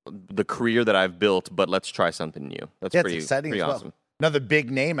the career that I've built, but let's try something new. That's pretty exciting, pretty awesome. Another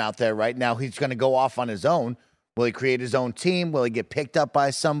big name out there right now. He's going to go off on his own. Will he create his own team? Will he get picked up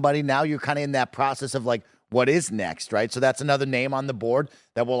by somebody? Now you're kind of in that process of like, what is next, right? So that's another name on the board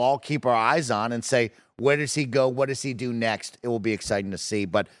that we'll all keep our eyes on and say, where does he go? What does he do next? It will be exciting to see.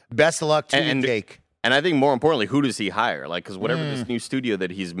 But best of luck to you, Jake. And I think more importantly, who does he hire? Like, because whatever this new studio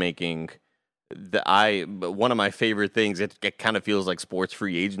that he's making, one of my favorite things, it kind of feels like sports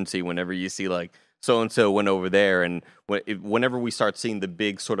free agency whenever you see like so-and-so went over there. And whenever we start seeing the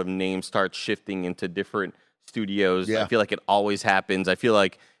big sort of names start shifting into different studios, I feel like it always happens. I feel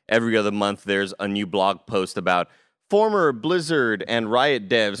like every other month there's a new blog post about former Blizzard and Riot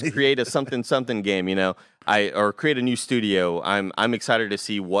devs create a something game, or create a new studio. I'm excited to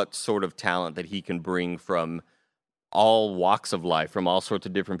see what sort of talent that he can bring from all walks of life, from all sorts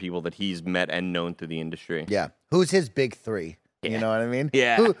of different people that he's met and known through the industry. Yeah. Who's his big three? You know what I mean?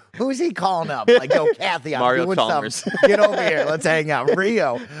 Yeah. Who's he calling up? Like, yo, Kathy, I'm Mario doing Chalmers. something. Get over here. Let's hang out.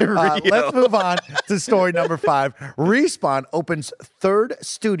 Rio. Let's move on to story number 5. Respawn opens third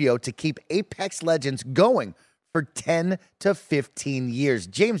studio to keep Apex Legends going for 10 to 15 years.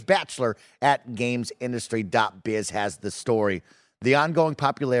 James Batchelor at GamesIndustry.biz has the story. The ongoing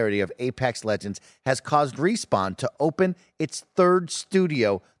popularity of Apex Legends has caused Respawn to open its third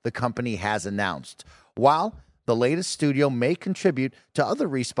studio, the company has announced. While the latest studio may contribute to other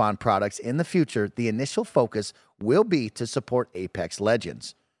Respawn products in the future, the initial focus will be to support Apex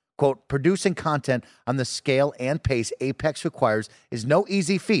Legends. Quote, producing content on the scale and pace Apex requires is no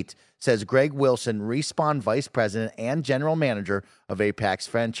easy feat, says Greg Wilson, Respawn Vice President and General Manager of Apex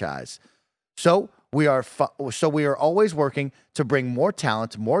franchise. So we are always working to bring more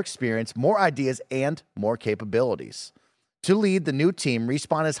talent, more experience, more ideas, and more capabilities. To lead the new team,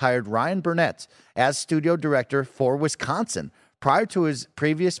 Respawn has hired Ryan Burnett as studio director for Wisconsin. Prior to his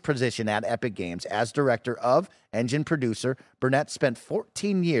previous position at Epic Games as director of engine producer, Burnett spent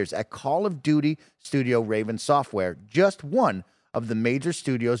 14 years at Call of Duty studio Raven Software, just one of the major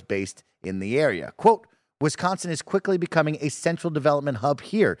studios based in the area. Quote, Wisconsin is quickly becoming a central development hub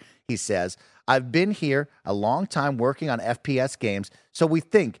here, he says. I've been here a long time working on FPS games, so we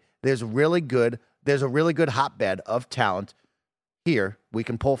think there's a really good hotbed of talent here we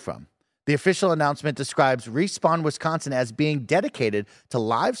can pull from. The official announcement describes Respawn Wisconsin as being dedicated to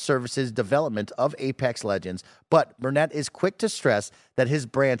live services development of Apex Legends, but Burnett is quick to stress that his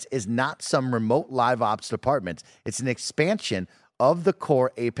branch is not some remote live ops department. It's an expansion of the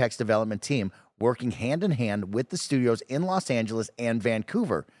core Apex development team, working hand in hand with the studios in Los Angeles and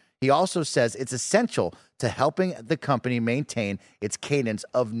Vancouver. He also says it's essential to helping the company maintain its cadence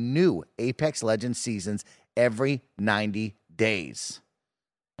of new Apex Legends seasons every 90 days.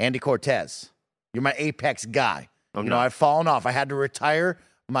 Andy Cortez, you're my Apex guy. I've fallen off. I had to retire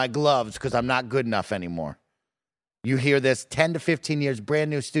my gloves because I'm not good enough anymore. You hear this, 10 to 15 years, brand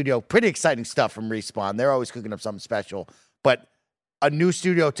new studio. Pretty exciting stuff from Respawn. They're always cooking up something special. But a new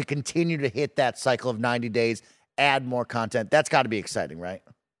studio to continue to hit that cycle of 90 days, add more content, that's got to be exciting, right?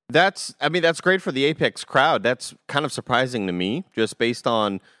 That's great for the Apex crowd. That's kind of surprising to me, just based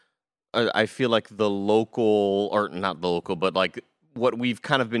on, I feel like the local, or not the local, but like what we've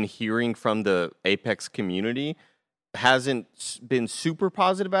kind of been hearing from the Apex community hasn't been super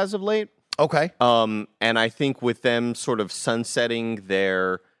positive as of late. Okay. And I think with them sort of sunsetting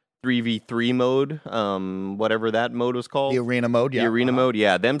their 3v3 mode, whatever that mode was called. The arena mode, yeah. The arena mode,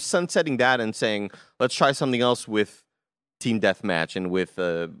 yeah. Them sunsetting that and saying, let's try something else with team deathmatch and with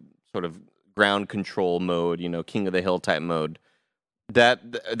sort of ground control mode, King of the Hill type mode.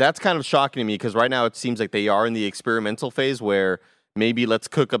 That's kind of shocking to me because right now it seems like they are in the experimental phase where maybe let's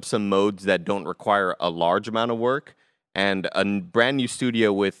cook up some modes that don't require a large amount of work, and a brand new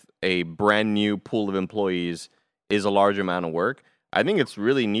studio with a brand new pool of employees is a large amount of work. I think it's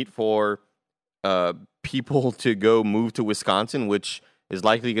really neat for people to go move to Wisconsin, which is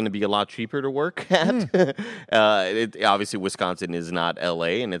likely going to be a lot cheaper to work at. Obviously, Wisconsin is not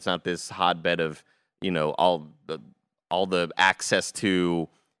LA, and it's not this hotbed of all the access to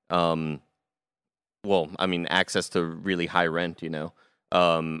access to really high rent,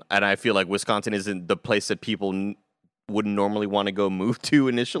 and I feel like Wisconsin isn't the place that people wouldn't normally want to go move to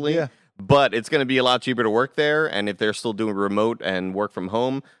initially. Yeah. But it's going to be a lot cheaper to work there, and if they're still doing remote and work from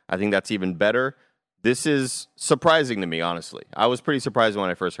home, I think that's even better. This is surprising to me, honestly. I was pretty surprised when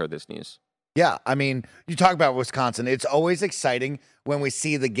I first heard this news. Yeah, I mean, you talk about Wisconsin. It's always exciting when we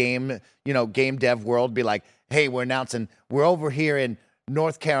see the game dev world be like, hey, we're announcing we're over here in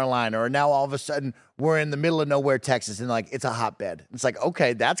North Carolina, or now all of a sudden we're in the middle of nowhere, Texas, and like it's a hotbed. It's like,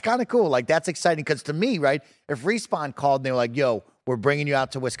 okay, that's kind of cool. Like, that's exciting because to me, right, if Respawn called and they were like, yo, we're bringing you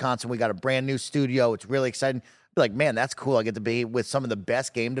out to Wisconsin. We got a brand new studio. It's really exciting. I'd be like, man, that's cool. I get to be with some of the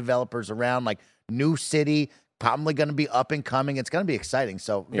best game developers around, like new city, probably going to be up and coming. It's going to be exciting.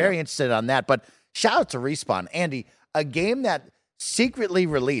 So very interested on that. But shout out to Respawn. Andy, a game that secretly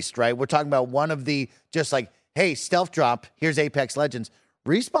released, right? We're talking about one of the just like, hey, stealth drop, here's Apex Legends.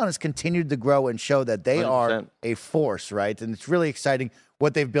 Respawn has continued to grow and show that they 100%. Are a force, right? And it's really exciting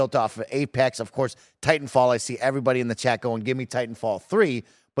what they've built off of Apex. Of course, Titanfall, I see everybody in the chat going, give me Titanfall 3.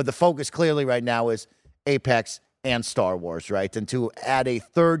 But the focus clearly right now is Apex and Star Wars, right? And to add a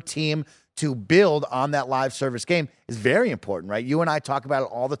third team to build on that live service game is very important, right? You and I talk about it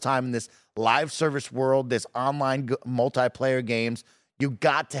all the time in this live service world, this online multiplayer games. You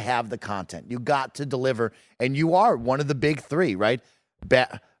got to have the content. You got to deliver. And you are one of the big three, right?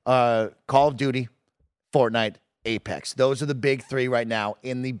 Call of Duty, Fortnite, Apex. Those are the big three right now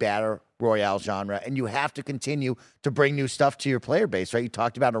in the Battle Royale genre. And you have to continue to bring new stuff to your player base, right? You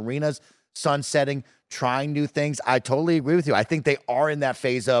talked about arenas, sunsetting, trying new things. I totally agree with you. I think they are in that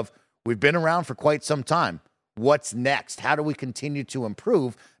phase of, we've been around for quite some time. What's next? How do we continue to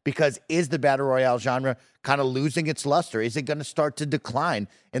improve? Because is the Battle Royale genre kind of losing its luster? Is it going to start to decline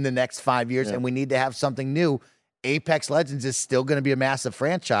in the next 5 years? Yeah. And we need to have something new. Apex Legends is still going to be a massive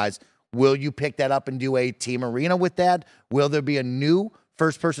franchise. Will you pick that up and do a team arena with that? Will there be a new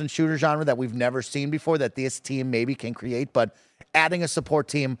first-person shooter genre that we've never seen before that this team maybe can create? But adding a support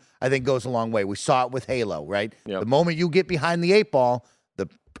team, I think, goes a long way. We saw it with Halo, right? Yep. The moment you get behind the 8 ball, the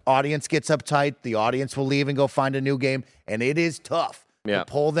audience gets uptight. The audience will leave and go find a new game, and it is tough to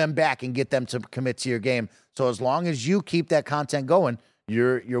pull them back and get them to commit to your game. So as long as you keep that content going,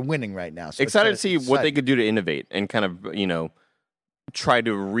 you're winning right now. So excited to see what they could do to innovate and kind of, try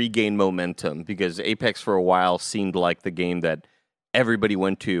to regain momentum, because Apex for a while seemed like the game that everybody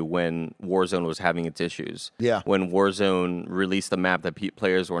went to when Warzone was having its issues. Yeah. When Warzone released a map that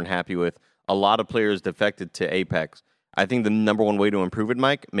players weren't happy with, a lot of players defected to Apex. I think the number one way to improve it,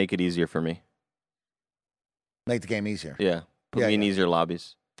 Mike, make it easier for me. Make the game easier. Yeah. Put me in easier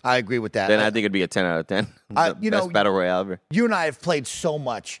lobbies. I agree with that. Then I think it'd be a 10 out of 10. Best Battle Royale ever. You and I have played so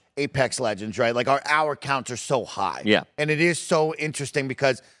much Apex Legends, right? Like our hour counts are so high. Yeah. And it is so interesting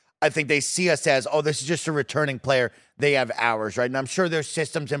because I think they see us as, oh, this is just a returning player. They have hours, right? And I'm sure there's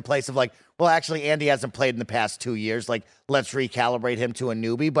systems in place of like, well, actually, Andy hasn't played in the past 2 years. Like, let's recalibrate him to a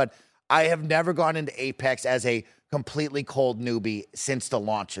newbie. But I have never gone into Apex as a completely cold newbie since the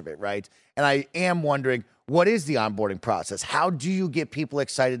launch of it, right? And I am wondering, what is the onboarding process? How do you get people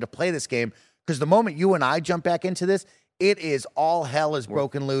excited to play this game? Because the moment you and I jump back into this, it is all hell is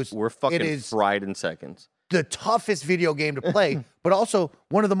broken loose. We're fucking fried in seconds. The toughest video game to play, but also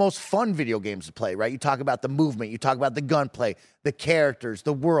one of the most fun video games to play, right? You talk about the movement, you talk about the gunplay, the characters,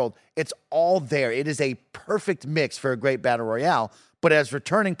 the world. It's all there. It is a perfect mix for a great battle royale. But as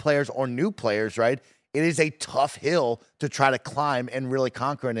returning players or new players, right, it is a tough hill to try to climb and really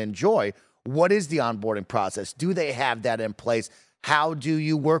conquer and enjoy. What is the onboarding process? Do they have that in place? How do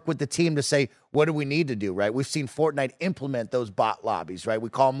you work with the team to say, what do we need to do, right? We've seen Fortnite implement those bot lobbies, right? We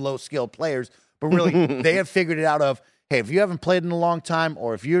call them low-skilled players, but really, they have figured it out of, hey, if you haven't played in a long time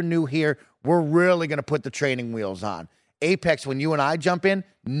or if you're new here, we're really going to put the training wheels on. Apex, when you and I jump in,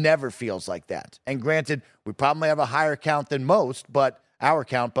 never feels like that. And granted, we probably have a higher count than most, but our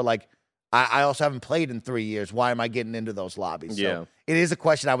count, but like, I also haven't played in 3 years. Why am I getting into those lobbies? Yeah. So it is a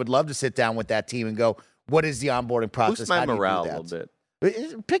question I would love to sit down with that team and go, what is the onboarding process? Boost my How do you do morale a that? little bit.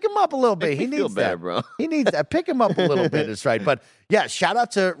 Pick him up a little bit. Make me He feel needs better, that, bro. He needs that. Pick him up a little bit. Is right. But yeah, shout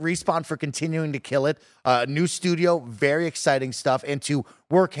out to Respawn for continuing to kill it. New studio, very exciting stuff, and to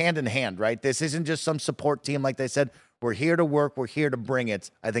work hand in hand. Right. This isn't just some support team, like they said. We're here to work. We're here to bring it.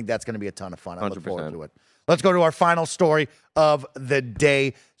 I think that's going to be a ton of fun. I look forward to it. Let's go to our final story of the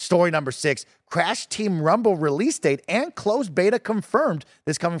day. Story number 6. Crash Team Rumble release date and closed beta confirmed.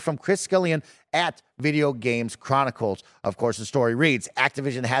 This coming from Chris Skillian at Video Games Chronicles. Of course, the story reads,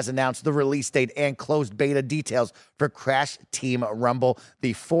 Activision has announced the release date and closed beta details for Crash Team Rumble.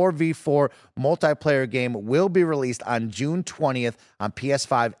 The 4v4 multiplayer game will be released on June 20th on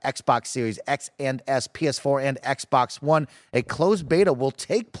PS5, Xbox Series X and S, PS4, and Xbox One. A closed beta will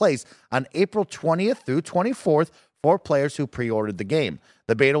take place on April 20th through 24th for players who pre-ordered the game.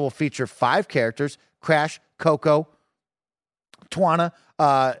 The beta will feature 5 characters: Crash, Coco, Tana,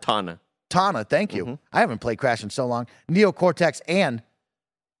 thank you. I haven't played Crash in so long. Neo Cortex and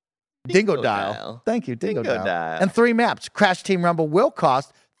Dingo Dial. Thank you, Dingo Dial. And 3 maps. Crash Team Rumble will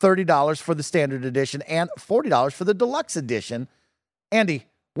cost $30 for the standard edition and $40 for the deluxe edition. Andy,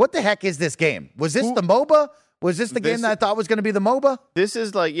 what the heck is this game? Was this the MOBA? Was this the game that I thought was going to be the MOBA? This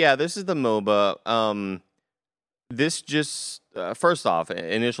is this is the MOBA. This just, first off,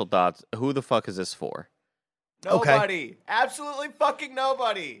 initial thoughts, who the fuck is this for? Nobody. Okay. Absolutely fucking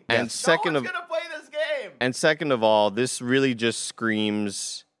nobody. And yes. second no one's going to play this game. And second of all, this really just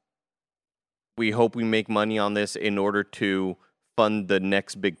screams, we hope we make money on this in order to fund the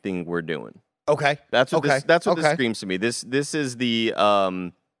next big thing we're doing. Okay. That's what this screams to me. This is the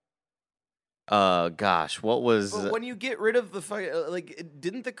what was... But when you get rid of the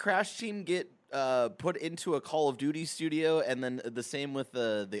didn't the Crash team get put into a Call of Duty studio, and then the same with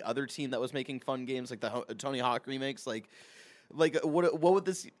the other team that was making fun games, like the Tony Hawk remakes? Like what would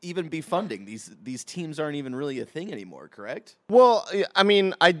this even be funding? These teams aren't even really a thing anymore, correct? Well, I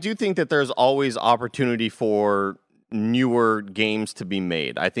mean, I do think that there's always opportunity for newer games to be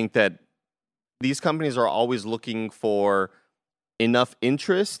made. I think that these companies are always looking for enough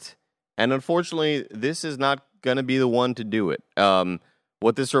interest, and unfortunately, this is not going to be the one to do it.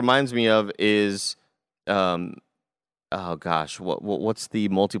 What this reminds me of is, what's the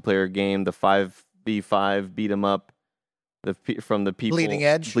multiplayer game? The 5v5 beat 'em up, from the people. Bleeding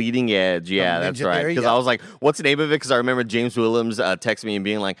Edge. Bleeding Edge, yeah, that's right. Because I was like, what's the name of it? Because I remember James Williams texting me and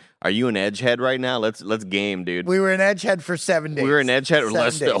being like, "Are you an Edgehead right now? Let's game, dude." We were an Edgehead for 7 days. We were an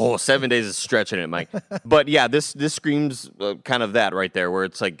Edgehead. 7 days is stretching it, Mike. But yeah, this screams kind of that right there, where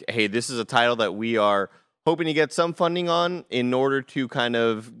it's like, hey, this is a title that we are hoping to get some funding on in order to kind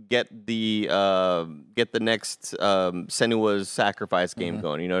of get the next Senua's Sacrifice game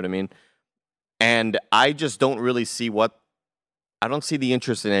going. You know what I mean? And I just don't really see I don't see the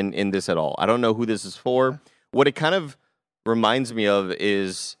interest in this at all. I don't know who this is for. What it kind of reminds me of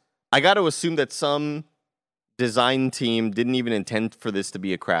is I got to assume that some design team didn't even intend for this to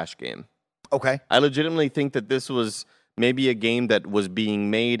be a Crash game. Okay. I legitimately think that this was maybe a game that was being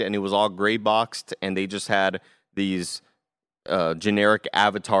made and it was all gray boxed, and they just had these generic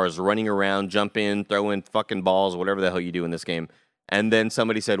avatars running around, jump in, throw in fucking balls, whatever the hell you do in this game. And then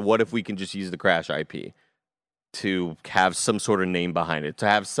somebody said, what if we can just use the Crash IP to have some sort of name behind it, to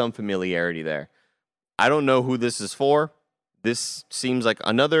have some familiarity there? I don't know who this is for. This seems like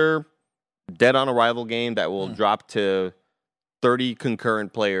another Dead on Arrival game that will drop to 30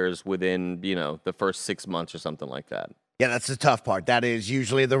 concurrent players within, the first 6 months or something like that. Yeah, that's the tough part. That is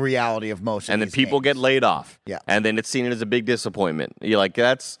usually the reality of most of And then these people games. get laid off. Yeah. And then it's seen as a big disappointment. You're like,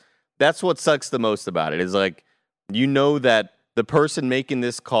 that's what sucks the most about it. Is like, you know that the person making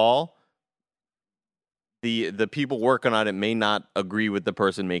this call, the people working on it may not agree with the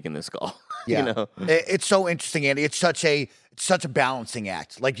person making this call. Yeah. You know? It's so interesting, Andy. It's such a balancing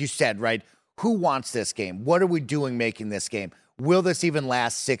act. Like you said, right? Who wants this game? What are we doing making this game? Will this even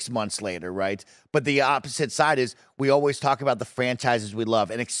last 6 months later, right? But the opposite side is we always talk about the franchises we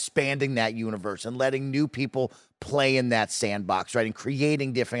love and expanding that universe and letting new people play in that sandbox, right? And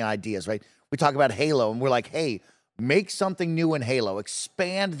creating different ideas, right? We talk about Halo and we're like, hey, make something new in Halo,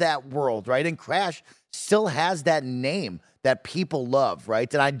 expand that world, right? And Crash still has that name that people love,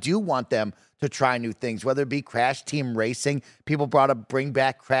 right? And I do want them to try new things, whether it be Crash Team Racing. People bring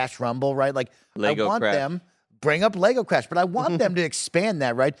back Crash Rumble, right? Like Lego I want Crash. them bring up Lego Crash, but I want them to expand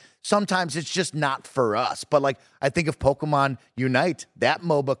that, right? Sometimes it's just not for us. But like I think of Pokemon Unite, that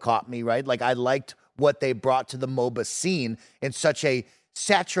MOBA caught me, right? Like I liked what they brought to the MOBA scene in such a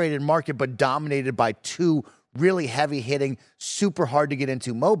saturated market, but dominated by two really heavy-hitting, super hard to get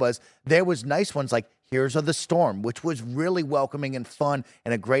into MOBAs. There was nice ones like Heroes of the Storm, which was really welcoming and fun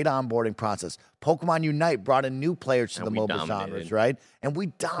and a great onboarding process. Pokemon Unite brought in new players to the we MOBA dominated. genres, right? And we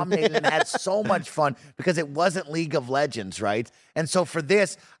dominated and had so much fun because it wasn't League of Legends, right? And so for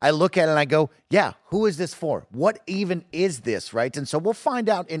this, I look at it and I go, yeah, who is this for? What even is this, right? And so we'll find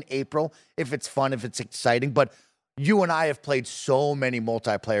out in April if it's fun, if it's exciting. But you and I have played so many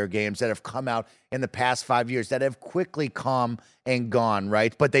multiplayer games that have come out in the past 5 years that have quickly come and gone,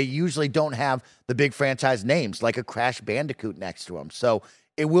 right? But they usually don't have the big franchise names like a Crash Bandicoot next to them. So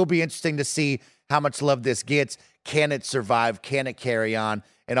it will be interesting to see how much love this gets. Can it survive? Can it carry on?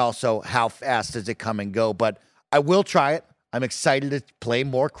 And also, how fast does it come and go? But I will try it. I'm excited to play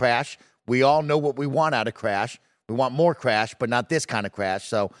more Crash. We all know what we want out of Crash. We want more Crash, but not this kind of Crash.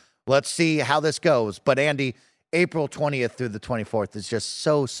 So let's see how this goes. But Andy, April 20th through the 24th is just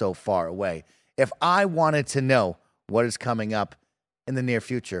so far away. If I wanted to know what is coming up in the near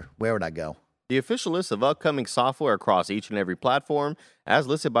future, where would I go? The official list of upcoming software across each and every platform, as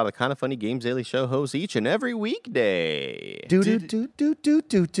listed by the Kind of Funny Games Daily Show hosts each and every weekday. Yeah.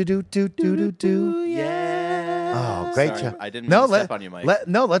 Oh, great Sorry, job. I didn't mean to step on you, Mike.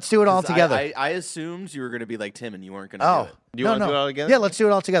 Let's do it all 'Cause together. I assumed you were going to be like Tim and you weren't going to Oh, do it. Do you want to do it all together? Yeah, let's do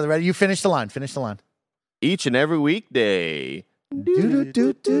it all together. Ready? You finish the line. Finish the line. Each and every weekday.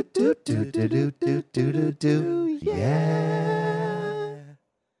 Yeah.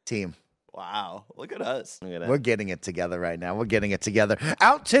 Team. Wow. Look at us. Look at that. We're getting it together right now. We're getting it together.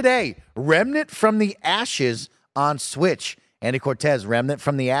 Out today, Remnant from the Ashes on Switch. Andy Cortez, Remnant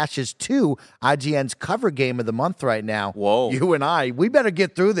from the Ashes 2, IGN's cover game of the month right now. Whoa. You and I, we better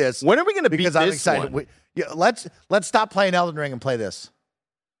get through this. When are we going to beat because this I'm excited. one? Let's stop playing Elden Ring and play this.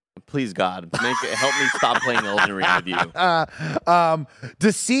 Please, God, help me stop playing Elden Ring with you.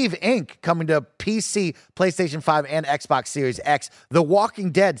 Deceive Inc. coming to PC, PlayStation 5, and Xbox Series X. The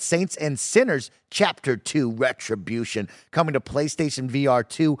Walking Dead, Saints and Sinners, Chapter 2, Retribution, coming to PlayStation VR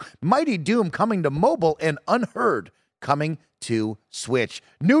 2. Mighty Doom coming to mobile, and Unheard coming to Switch.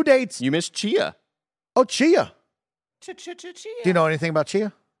 New dates. You missed Chia. Oh, Chia. Do you know anything about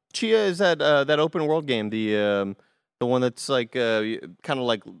Chia? Chia is that open world game, the one that's like kind of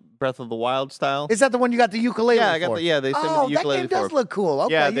like Breath of the Wild style. Is that the one you got the ukulele Yeah, I for? got the they sent me Oh, the ukulele that game does for. look cool.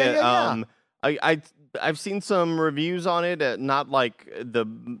 Okay, yeah. I've seen some reviews on it, not like the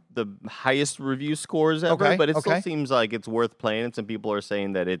highest review scores ever, Okay, but it okay. still seems like it's worth playing. And some people are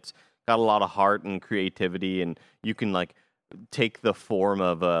saying that it's got a lot of heart and creativity, and you can like take the form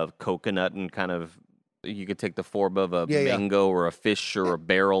of a coconut and kind of. You could take the form of a mango or a fish or a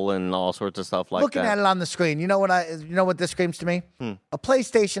barrel and all sorts of stuff like Looking that. at it on the screen, you know what this screams to me? A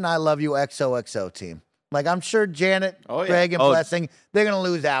PlayStation I Love You XOXO team. Like I'm sure Janet, Oh, yeah. Greg, and Blessing, they're gonna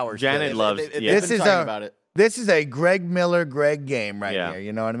lose hours. to Janet this. loves. They've Yeah. been talking about it. This is a Greg Miller, Greg game right Yeah. here.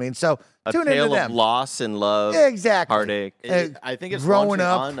 You know what I mean? So A tune tale into of them. loss and love, Exactly. heartache. I think it's growing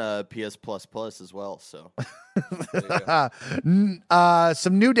launching up. on PS Plus as well. So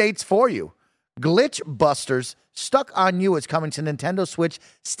Some new dates for you. Glitch Busters Stuck on You is coming to Nintendo Switch,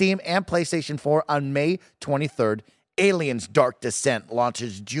 Steam, and PlayStation 4 on May 23rd. Aliens Dark Descent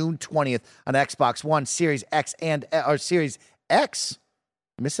launches June 20th on Xbox One, Series X, or Series X.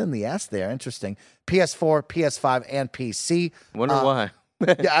 Missing the S there. Interesting. PS4, PS5, and PC. Wonder why.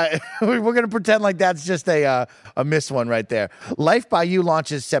 Yeah, we're going to pretend like that's just a miss one right there. Life by You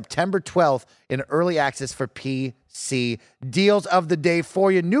launches September 12th in early access for PC. Deals of the day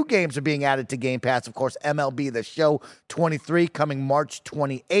for you. New games are being added to Game Pass. Of course, MLB The Show 23 coming March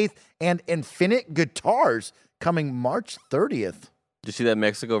 28th. And Infinite Guitars coming March 30th. Did you see that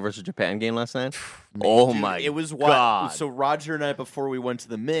Mexico versus Japan game last night? Oh Dude, my it was God. So Roger and I, before we went to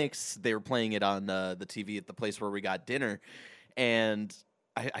the mix, they were playing it on the TV at the place where we got dinner, and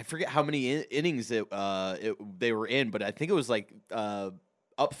I forget how many innings they were in, but I think it was like up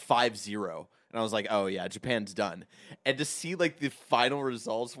 5-0. And I was like, oh, yeah, Japan's done. And to see, like, the final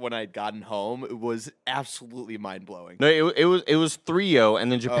results when I'd gotten home, it was absolutely mind-blowing. No, it was 3-0, and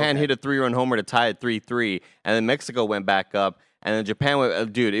then Japan hit a 3-run homer to tie it 3-3, and then Mexico went back up, and then Japan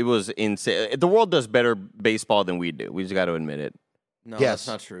went, dude, it was insane. The world does better baseball than we do. We just got to admit it. No, Yes, that's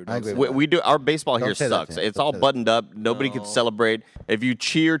not true. I agree. We do. Our baseball Don't here say that, sucks. Dan. It's Don't all say that. buttoned up. Nobody can celebrate. If you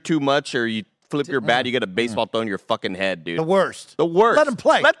cheer too much or you flip your bat, you get a baseball thrown in your fucking head, dude. The worst. The worst. Let them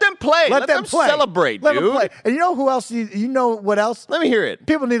play. Let them play. Let them play. Celebrate, Let dude. them play. And you know who else? You know what else? Let me hear it.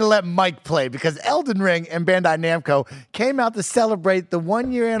 People need to let Mike play because Elden Ring and Bandai Namco came out to celebrate the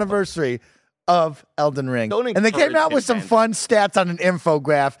 1-year anniversary of Elden Ring. Don't And they came encourage out with him, some man. fun stats on an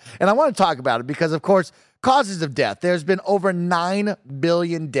infograph. And I want to talk about it because, of course, causes of death. There's been over 9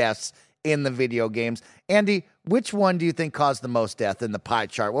 billion deaths in the video games. Andy, which one do you think caused the most death in the pie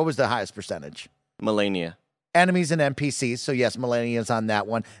chart? What was the highest percentage? Melania. Enemies and NPCs. So, yes, Millennials on that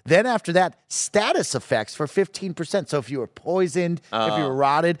one. Then after that, status effects for 15%. So if you were poisoned, if you were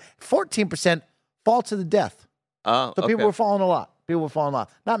rotted, 14% fall to the death. Oh, So people were falling a lot. People were falling a lot.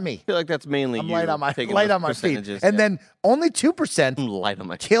 Not me. I feel like that's mainly I'm you light on my taking light those on my feet. And percentages. then only 2% I'm light on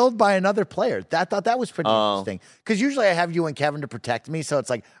my feet. killed by another player. I thought that was pretty Oh. interesting. Because usually I have you and Kevin to protect me, so it's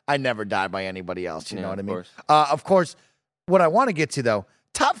like I never die by anybody else. You know Yeah, what I of mean? course. Of course, what I want to get to though,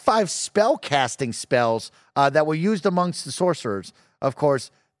 top 5 spell casting spells that were used amongst the sorcerers. Of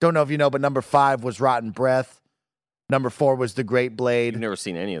course, don't know if you know, but number 5 was Rotten Breath. Number 4 was the Great Blade. You've never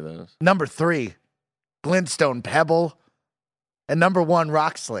seen any of those. Number 3, Glintstone Pebble. And number 1,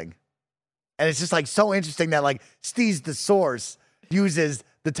 Rock Sling. And it's just like so interesting that like Steez the Source uses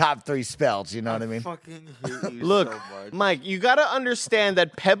the top 3 spells. You know what I mean? Fucking hate you Look, so much. Mike, you got to understand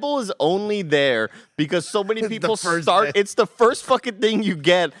that Pebble is only there because so many The people first start. thing. It's the first fucking thing you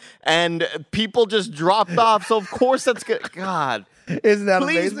get, and people just dropped off. So, of course, that's good. God. Isn't that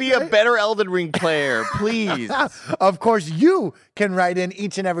Please amazing? be a right? better Elden Ring player. Please. Of course, you can write in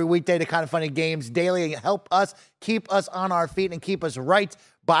each and every weekday to Kind of Funny Games Daily and help us keep us on our feet and keep us right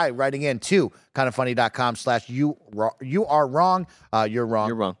by writing in to kindoffunny.com/you are wrong. You're wrong.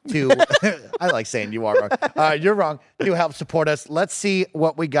 You're wrong. To I like saying you are wrong. You're wrong. To help support us. Let's see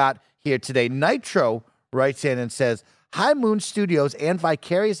what we got here today. Nitro writes in and says, High Moon Studios and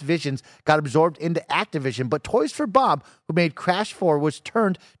Vicarious Visions got absorbed into Activision, but Toys for Bob, who made Crash 4, was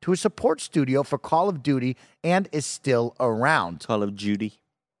turned to a support studio for Call of Duty and is still around. Call of Duty.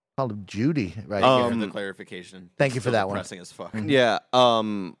 Call of Duty, right? Thank you here. for the clarification. Thank you for Still that one. depressing as fuck. Yeah.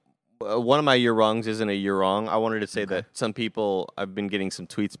 One of my year wrongs isn't a year wrong. I wanted to say that some people, I've been getting some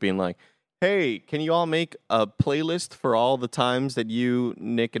tweets being like, hey, can you all make a playlist for all the times that you,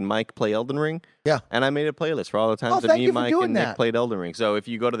 Nick, and Mike play Elden Ring? Yeah. And I made a playlist for all the times that thank me, you for Mike, doing and that. Nick played Elden Ring. So if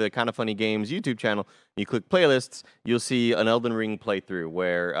you go to the Kind of Funny Games YouTube channel, you click playlists, you'll see an Elden Ring playthrough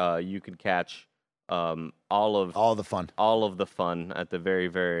where you can catch all All the fun. of the fun at the very,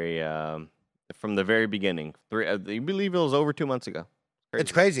 very from the very beginning. I believe it was over 2 months ago. It's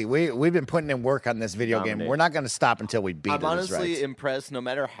crazy. We've been putting in work on this video game. Dominate. We're not going to stop until we beat I'm it. is honestly right. impressed. No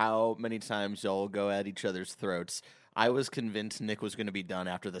matter how many times y'all go at each other's throats, I was convinced Nick was going to be done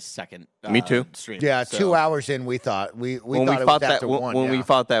after the second. Me too. Stream. Yeah, So- 2 hours in, we thought we When thought we it fought was that after one. when yeah. we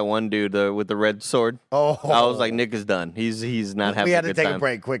fought that one dude with the red sword, Oh, I was like, Nick is done. He's not having we had a to good take time. a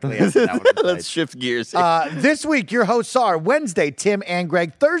break quickly. After that one was Let's played. shift gears. This week, your hosts are Wednesday, Tim and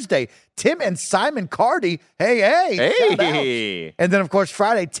Greg. Thursday, Tim and Simon Cardy. Hey. shout out. Hey. And then, of course,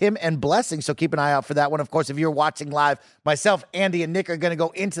 Friday, Tim and Blessing. So keep an eye out for that one. Of course, if you're watching live, myself, Andy, and Nick are going to go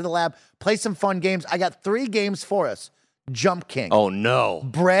into the lab, play some fun games. I got 3 games for us. Jump King. Oh no.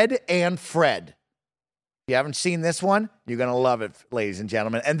 Bread and Fred. If you haven't seen this one, you're going to love it, ladies and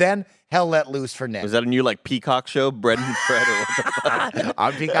gentlemen. And then Hell Let Loose for Nick. Was that a new like Peacock show, Bread and Fred, or what the fuck?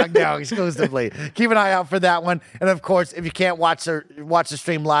 On Peacock now exclusively. Keep an eye out for that one. And of course, if you can't watch the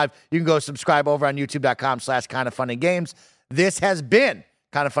stream live, you can go subscribe over on youtube.com/kindoffunnygames. This has been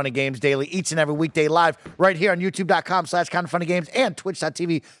Kind of Funny Games Daily, each and every weekday live right here on youtube.com/kindoffunnygames and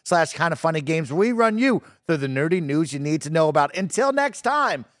twitch.tv/kindoffunnygames. We run you through the nerdy news you need to know about. Until next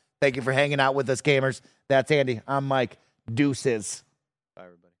time, thank you for hanging out with us, gamers. That's Andy. I'm Mike. Deuces.